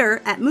 on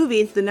Twitter at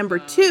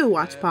Movies2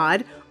 Watch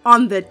Pod,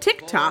 on the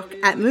TikTok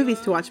at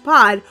Movies to Watch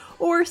Pod,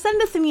 or send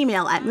us an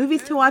email at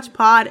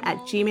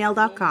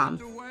movies2watchpod@gmail.com.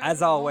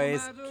 As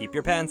always, keep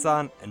your pants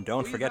on, and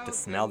don't forget to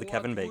smell the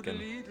Kevin Bacon.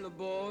 Little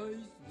boys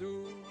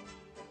do.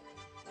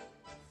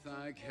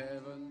 Thank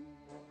heaven,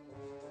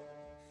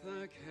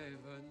 thank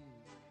heaven,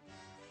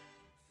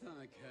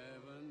 thank heaven.